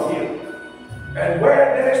 Therefore, you are healed. And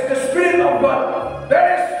where there is the Spirit of God, there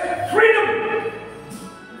is freedom.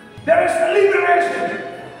 There is liberation.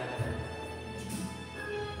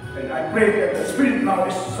 And I pray that the Spirit now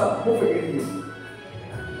is moving in you.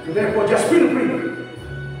 And therefore, just feel free.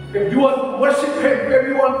 If you want to worship Him, if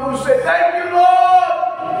you want to say, thank you, Lord.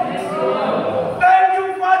 Thank you,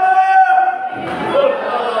 Father.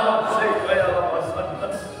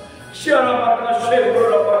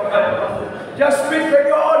 Just speak with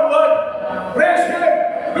your own word. Praise Him.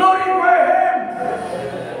 Glorify Him.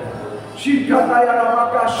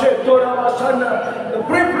 The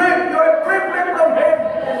privilege, you have privilege from Him.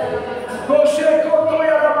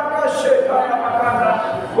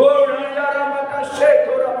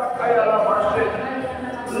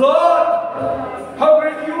 Lord, how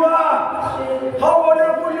great you are, how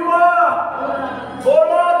wonderful you are. Oh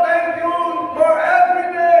Lord, thank you for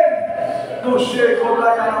everything.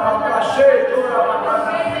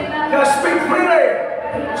 Just speak freely.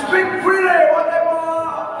 Speak freely, whatever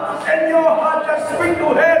in your heart, just speak to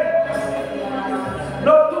Him.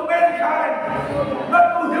 Not to mankind, not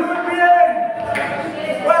to human being,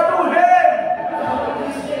 but to Him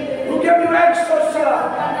who gave you access.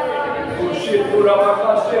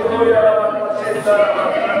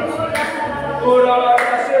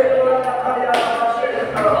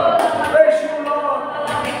 Praise you, Lord.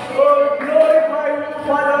 Oh, glorify you,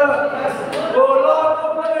 Father. Oh,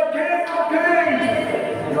 Lord, the King of Kings.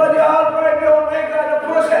 You are the Alpha and the Omega, the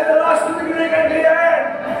first and the last, the beginning and the end.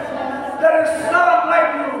 There is none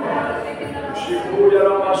like you.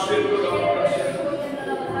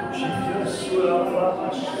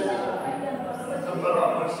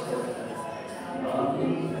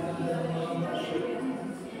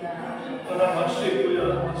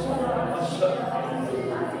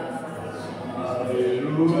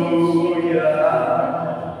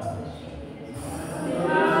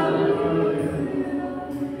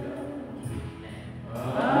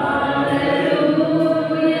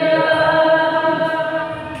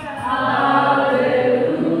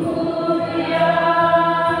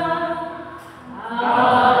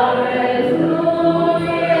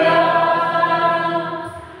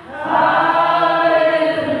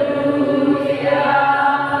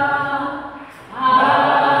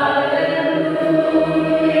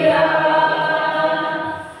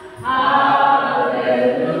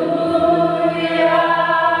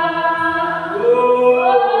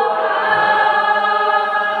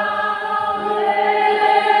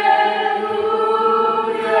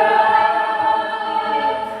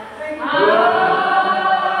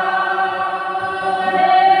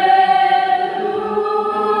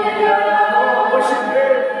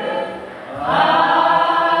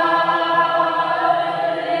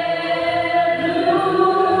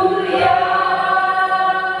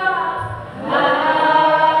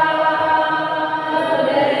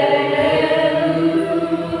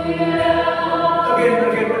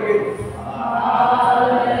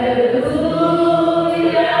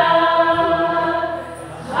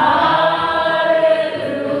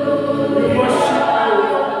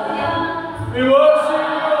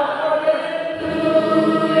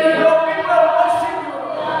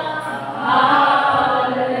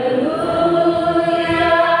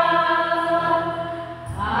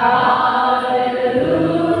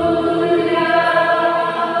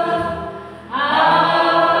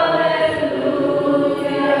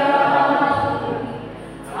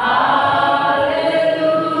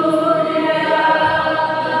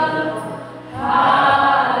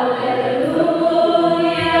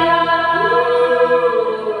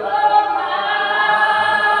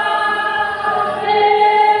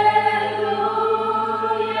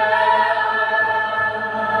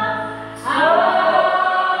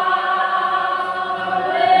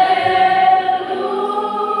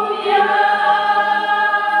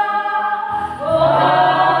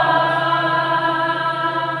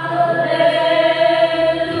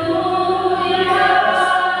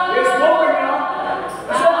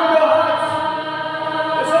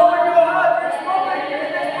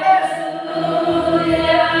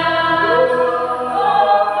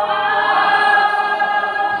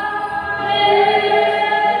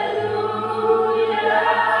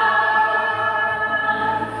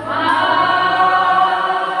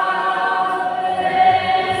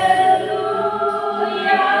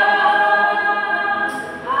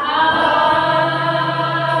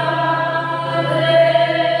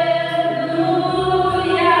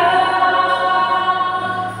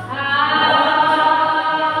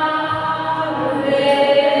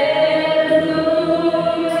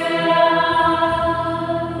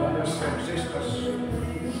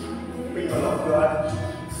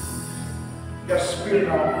 feel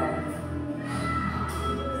now.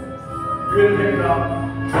 Feel him now.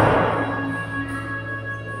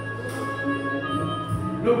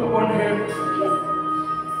 Look upon him.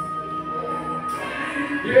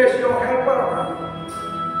 He is your helper.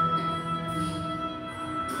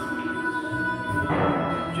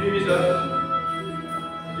 Jesus.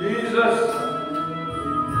 Jesus.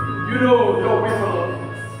 You know your people.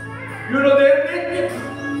 You know their need.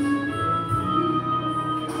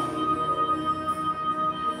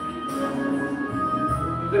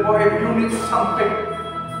 Therefore, if you need something,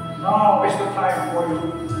 now is the time for you.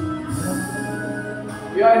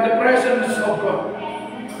 We are in the presence of God.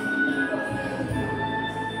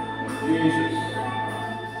 Jesus.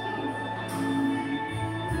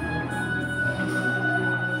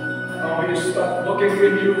 Now He starts looking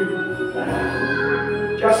at you.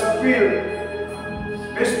 Just feel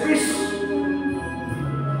His peace.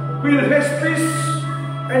 Feel His peace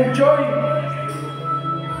and joy.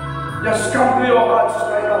 Just come to your hearts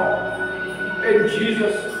right now. In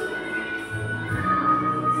Jesus.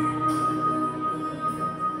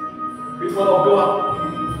 People of God,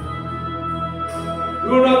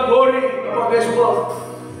 do not worry about this world.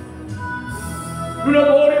 Do not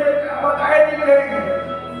worry about anything.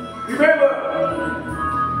 Remember,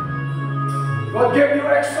 God gave you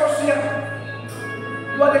exousia.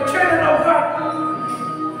 You are the children of God.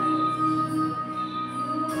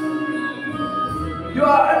 You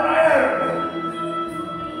are an heir.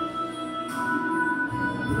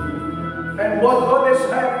 And what God has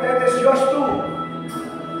had, that is yours too.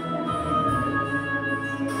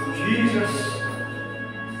 Jesus.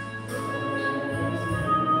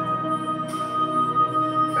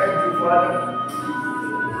 Thank you, Father.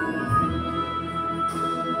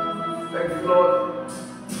 Thank you, Lord.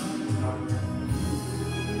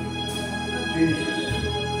 Jesus.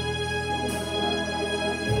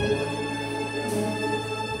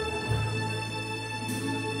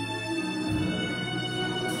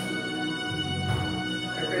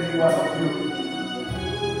 If any one of you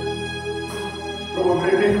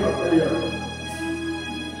probably need a prayer,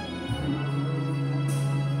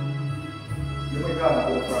 you may come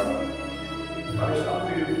to the front. But it's up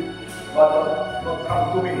to you. But not come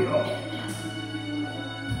to me, no.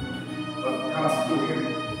 But come to Him.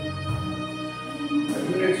 And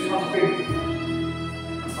you need something.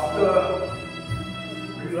 After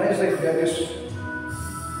realizing that is,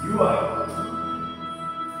 you are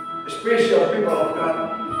a special people of God.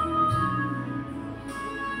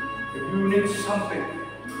 If you need something,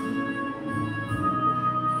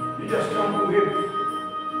 you just come to Him.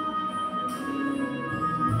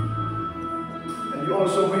 And you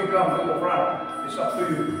also may come to the front. It's up to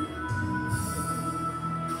you.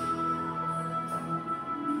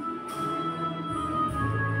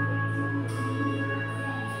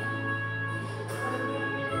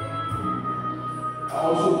 I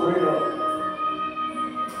also pray, Lord,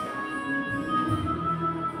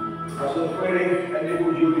 as a praying and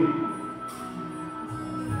individually,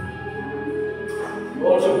 you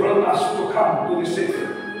also brought us to come to this city.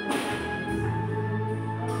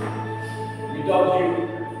 Without you,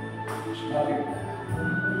 it's nothing.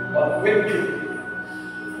 But with you,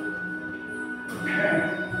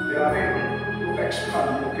 we are able to expand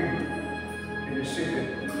your kingdom in this city.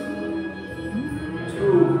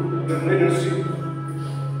 Through the leadership,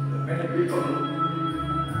 many people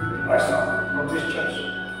rise up from this church.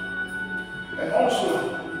 And also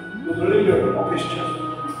to the leader of this church.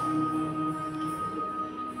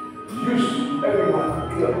 Use everyone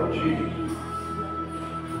here for Jesus.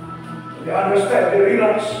 They understand, they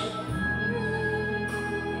realize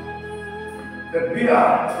that we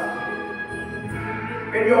are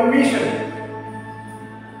in your mission.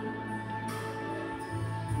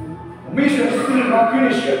 The mission is still not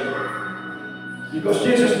finished yet because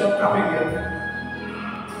Jesus is not coming yet.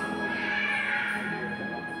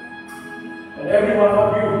 And every one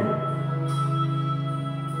of you,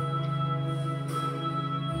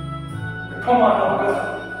 the command of God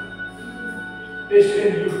is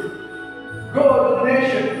in you. Go to the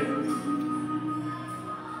nation.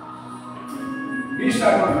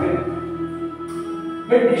 Disciple them.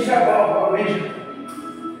 Make disciples of our nation.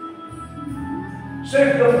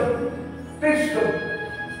 Save them. Teach them.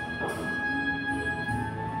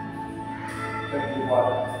 Thank you,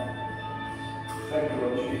 Father. Thank you,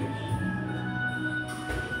 Lord Jesus.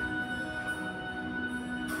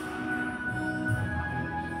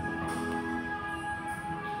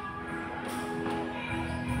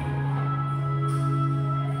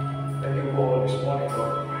 Thank you for this morning,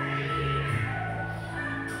 Lord.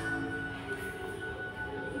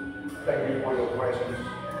 Thank you for your presence.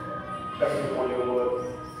 Thank you for your word.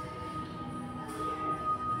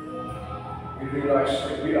 We realize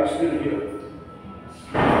that we are still here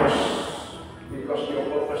because your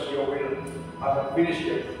purpose, your will, are not finished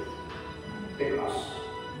yet. Take us.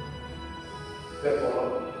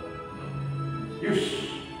 Therefore, use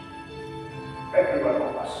every one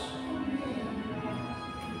of us.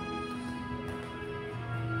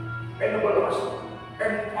 Enable us,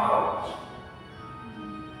 empower us.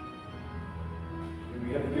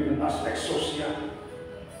 You have given us exousia.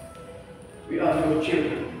 We are your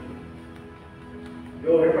children,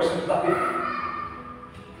 your representative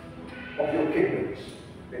of your kingdoms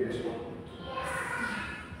in this world.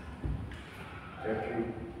 Thank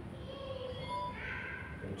you.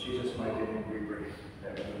 In Jesus' mighty name we pray.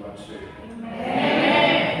 And everyone say,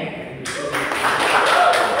 Amen.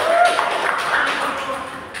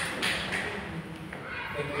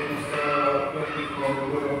 Thank you, Mr. Yogi, for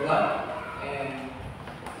the word of God. And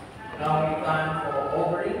now it's time for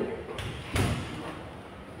offering.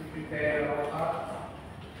 We prepare our heart.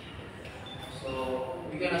 So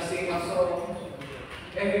we're gonna sing a song.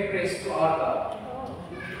 Every praise to our God.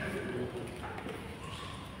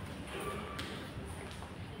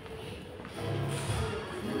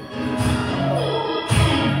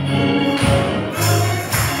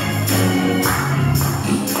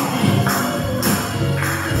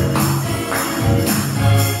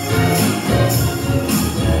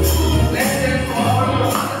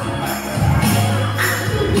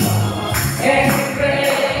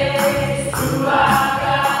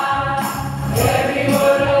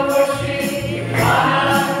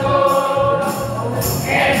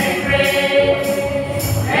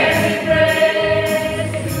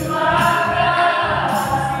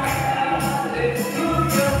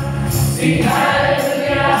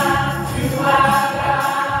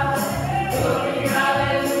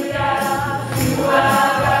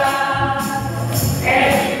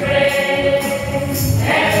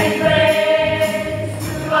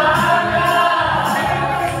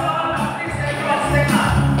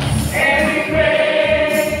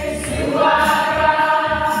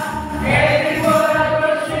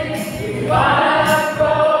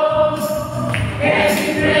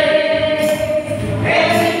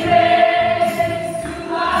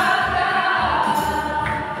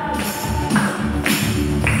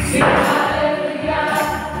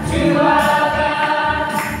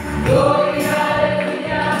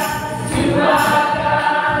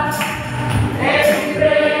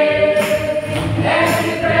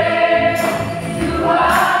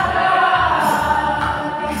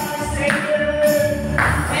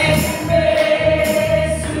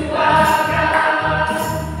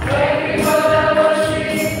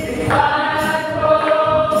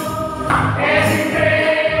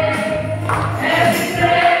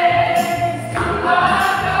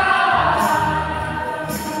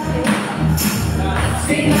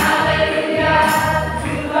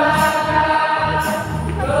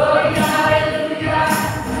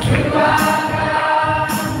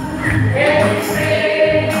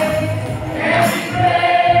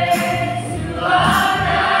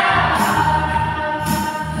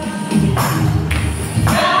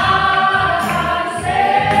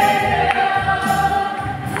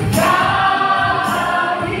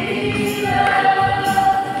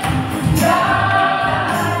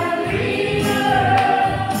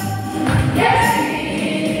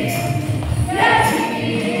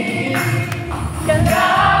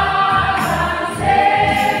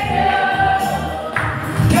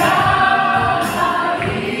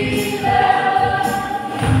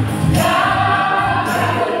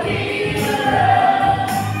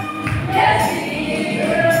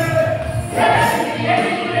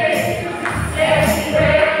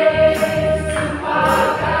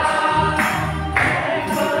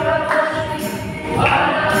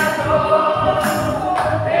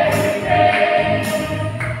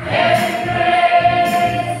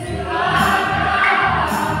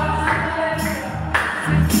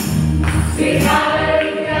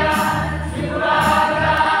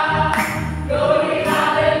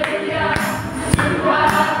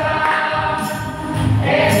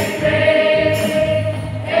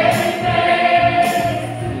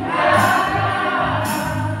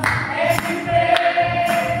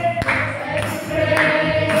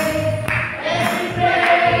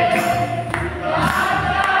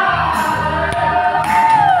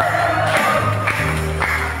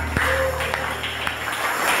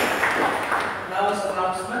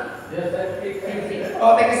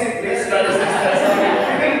 Oh, take a seat, please, brothers and sisters.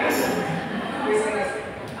 Please take a seat.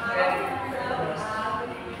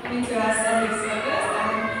 Into our Sunday service,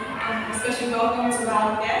 and a special welcome to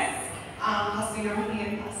our guests, Pastor Yogi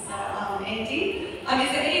and Pastor NT. Is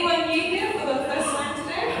there anyone new here for the first time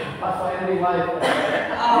today? Pastor Andy, wife.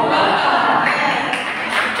 Oh, welcome.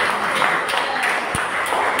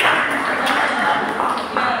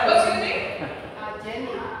 Yeah. What's your name? Jenny.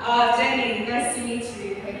 Jenny. Nice to meet you.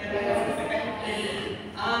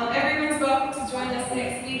 Everyone's welcome to join us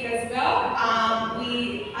next week as well. We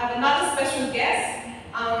have another special guest,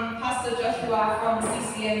 Pastor Joshua from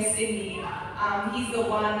CCM Sydney. He's the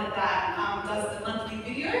one that does the monthly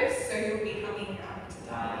videos, so he'll be coming to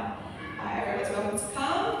Darwin. Everyone's welcome to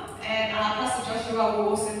come. And Pastor Joshua will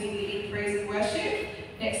also be leading praise and worship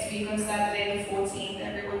next week on Saturday the 14th.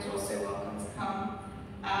 Everyone's also welcome to come.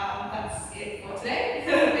 That's it for today.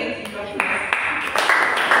 Thank you, Joshua.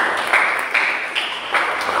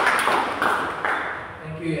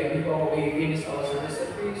 Thank you. And before we finish our service,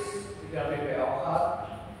 please, we're gonna prepare our heart.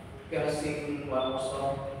 We're gonna sing one more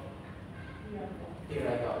song. Here I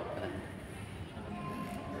go.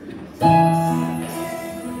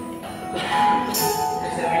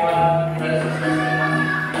 Is everyone brothers and sisters,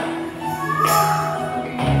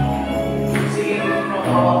 singing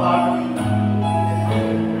from our heart.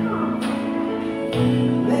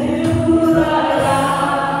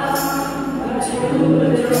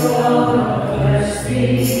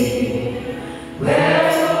 Where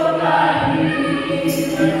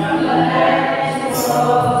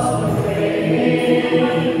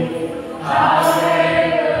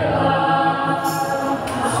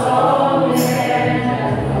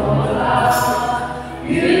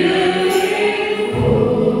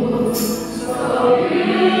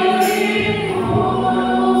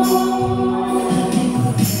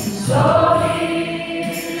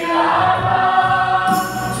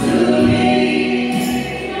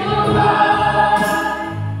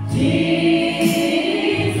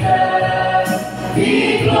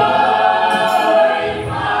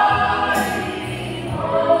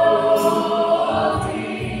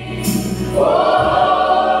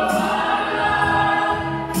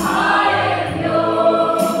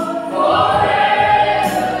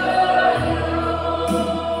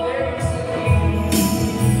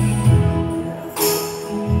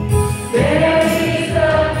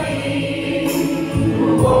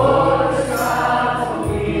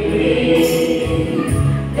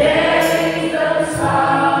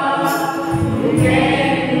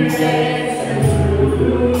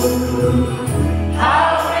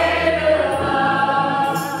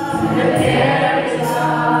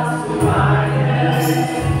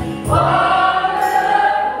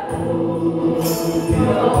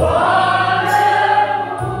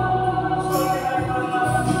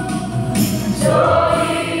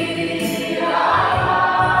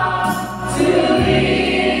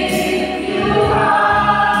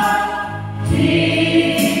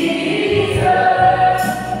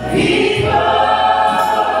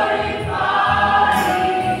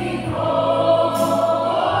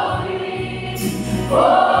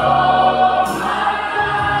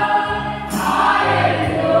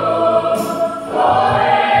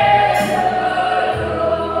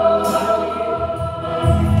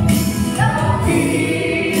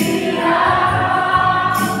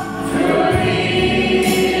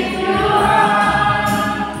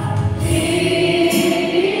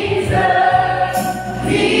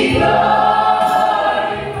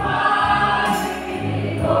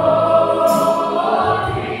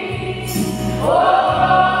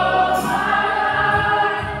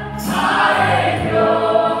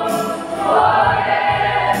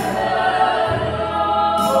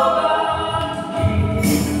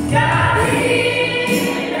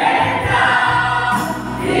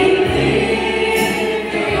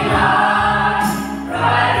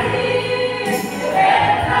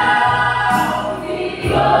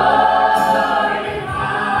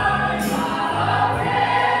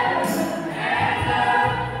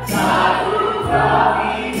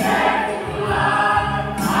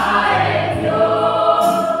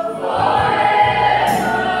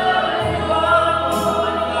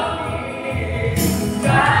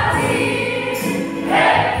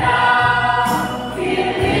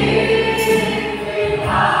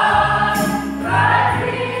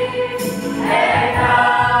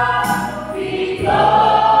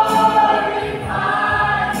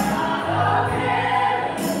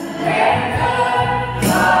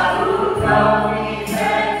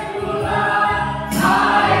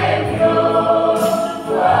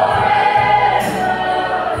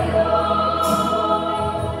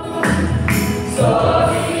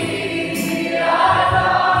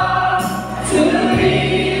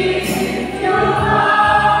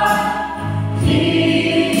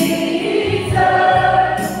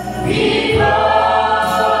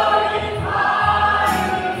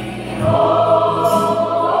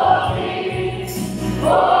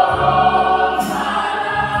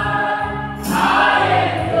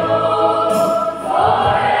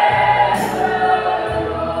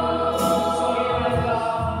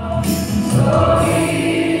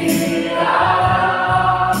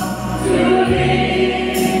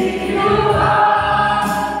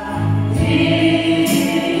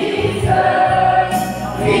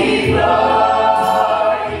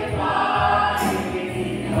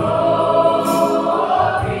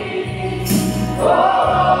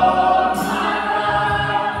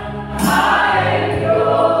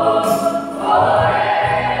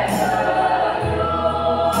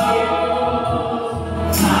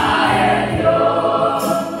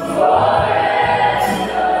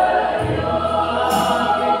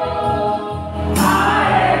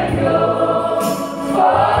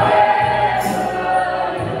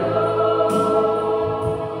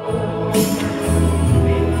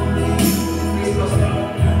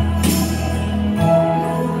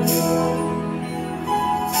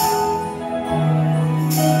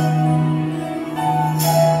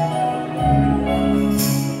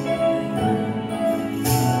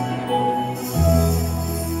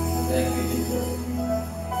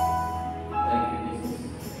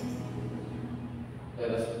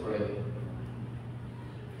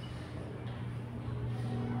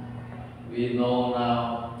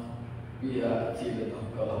Now we are children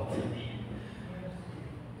of God.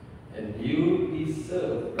 And you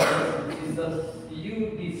deserve, Jesus, you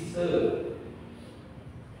deserve,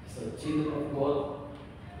 as a children of God,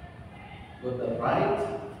 with the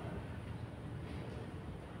right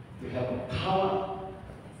to have a power,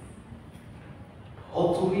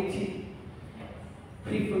 authority,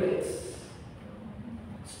 privilege,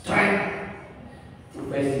 strength to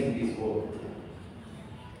facing this world.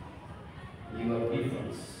 You are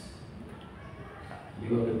different.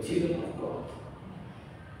 You are the children of God.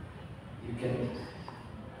 You can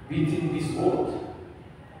beat in this world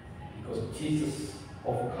because Jesus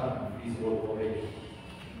overcome this world already.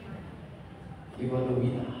 You are the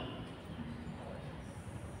winner.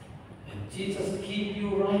 And Jesus keep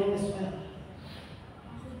you right as well.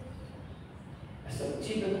 As a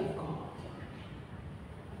children of God.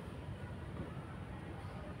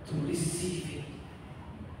 To receive Him.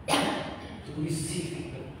 To receive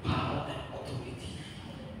Him the power and authority.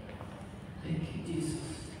 Thank you, Jesus.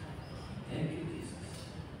 Thank you, Jesus.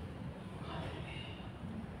 Hallelujah.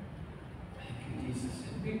 Thank you, Jesus.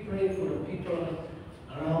 And we pray for the people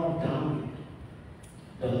around Darwin,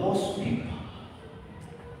 the lost people.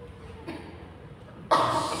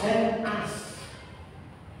 Send us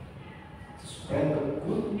to spread the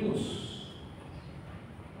good news,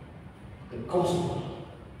 the gospel,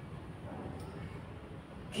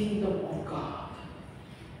 kingdom of God.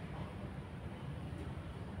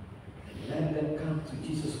 And let them come to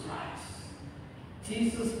Jesus Christ.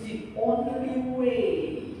 Jesus the only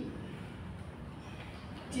way.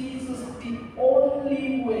 Jesus the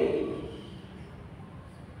only way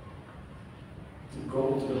to go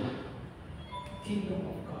to the kingdom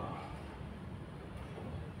of God.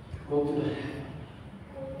 To go to the heaven.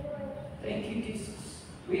 Thank you, Jesus.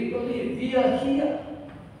 We believe we are here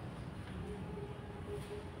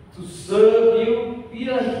to serve you. We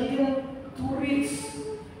are here to reach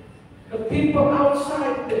the people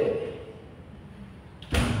outside there.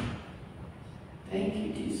 Thank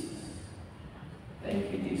you, Jesus.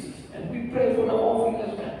 Thank you, Jesus. And we pray for the offering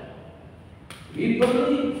as well. We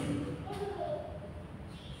believe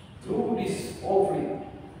through this offering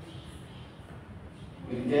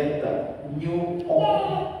we get the new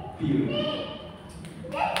offering period.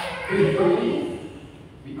 We believe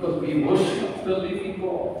because we worship the living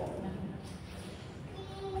God.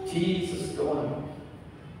 Jesus the one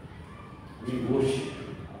we worship.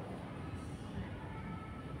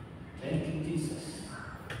 Thank you, Jesus.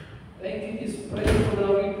 Thank you, Jesus. We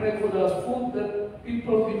pray for the food that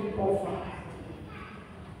people will provide.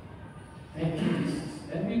 Thank you, Jesus.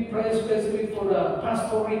 And we pray especially for the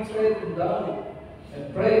pastoral retreat in Darwin. And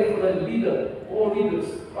pray for the leader, all leaders,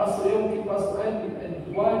 Pastor Yonki, Pastor Andy, and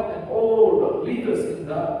Dwight, and all the leaders in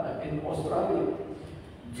Australia.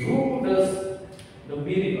 Through the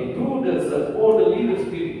meeting, through all the leaders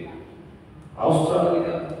meeting,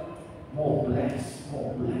 Australia more blessed,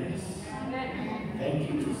 more blessed. Thank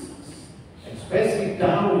you, Jesus. Especially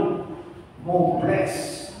Darwin, more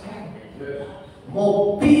blessed,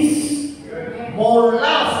 more peace, more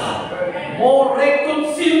love, more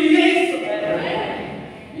reconciliation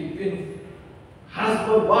between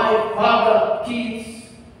husband, wife, father, kids,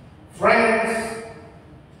 friends.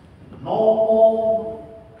 No more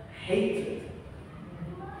hatred,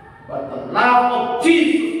 but the love of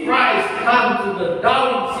Jesus Christ come to the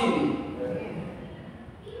Darwin city.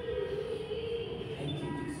 Thank you,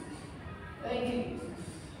 Jesus. Thank you, Jesus.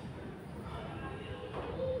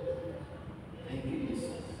 Thank you,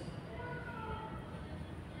 Jesus.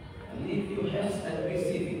 And lift your hands and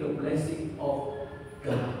receive the blessing of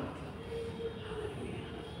God.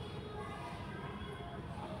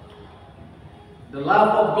 The love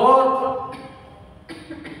of God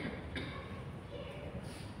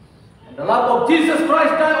and the love of Jesus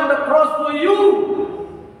Christ died on the cross for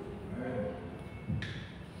you.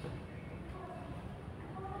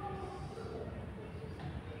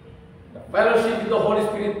 The fellowship of the Holy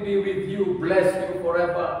Spirit be with you, bless you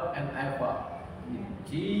forever and ever. In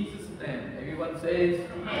Jesus' name, everyone says,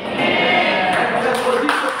 Amen.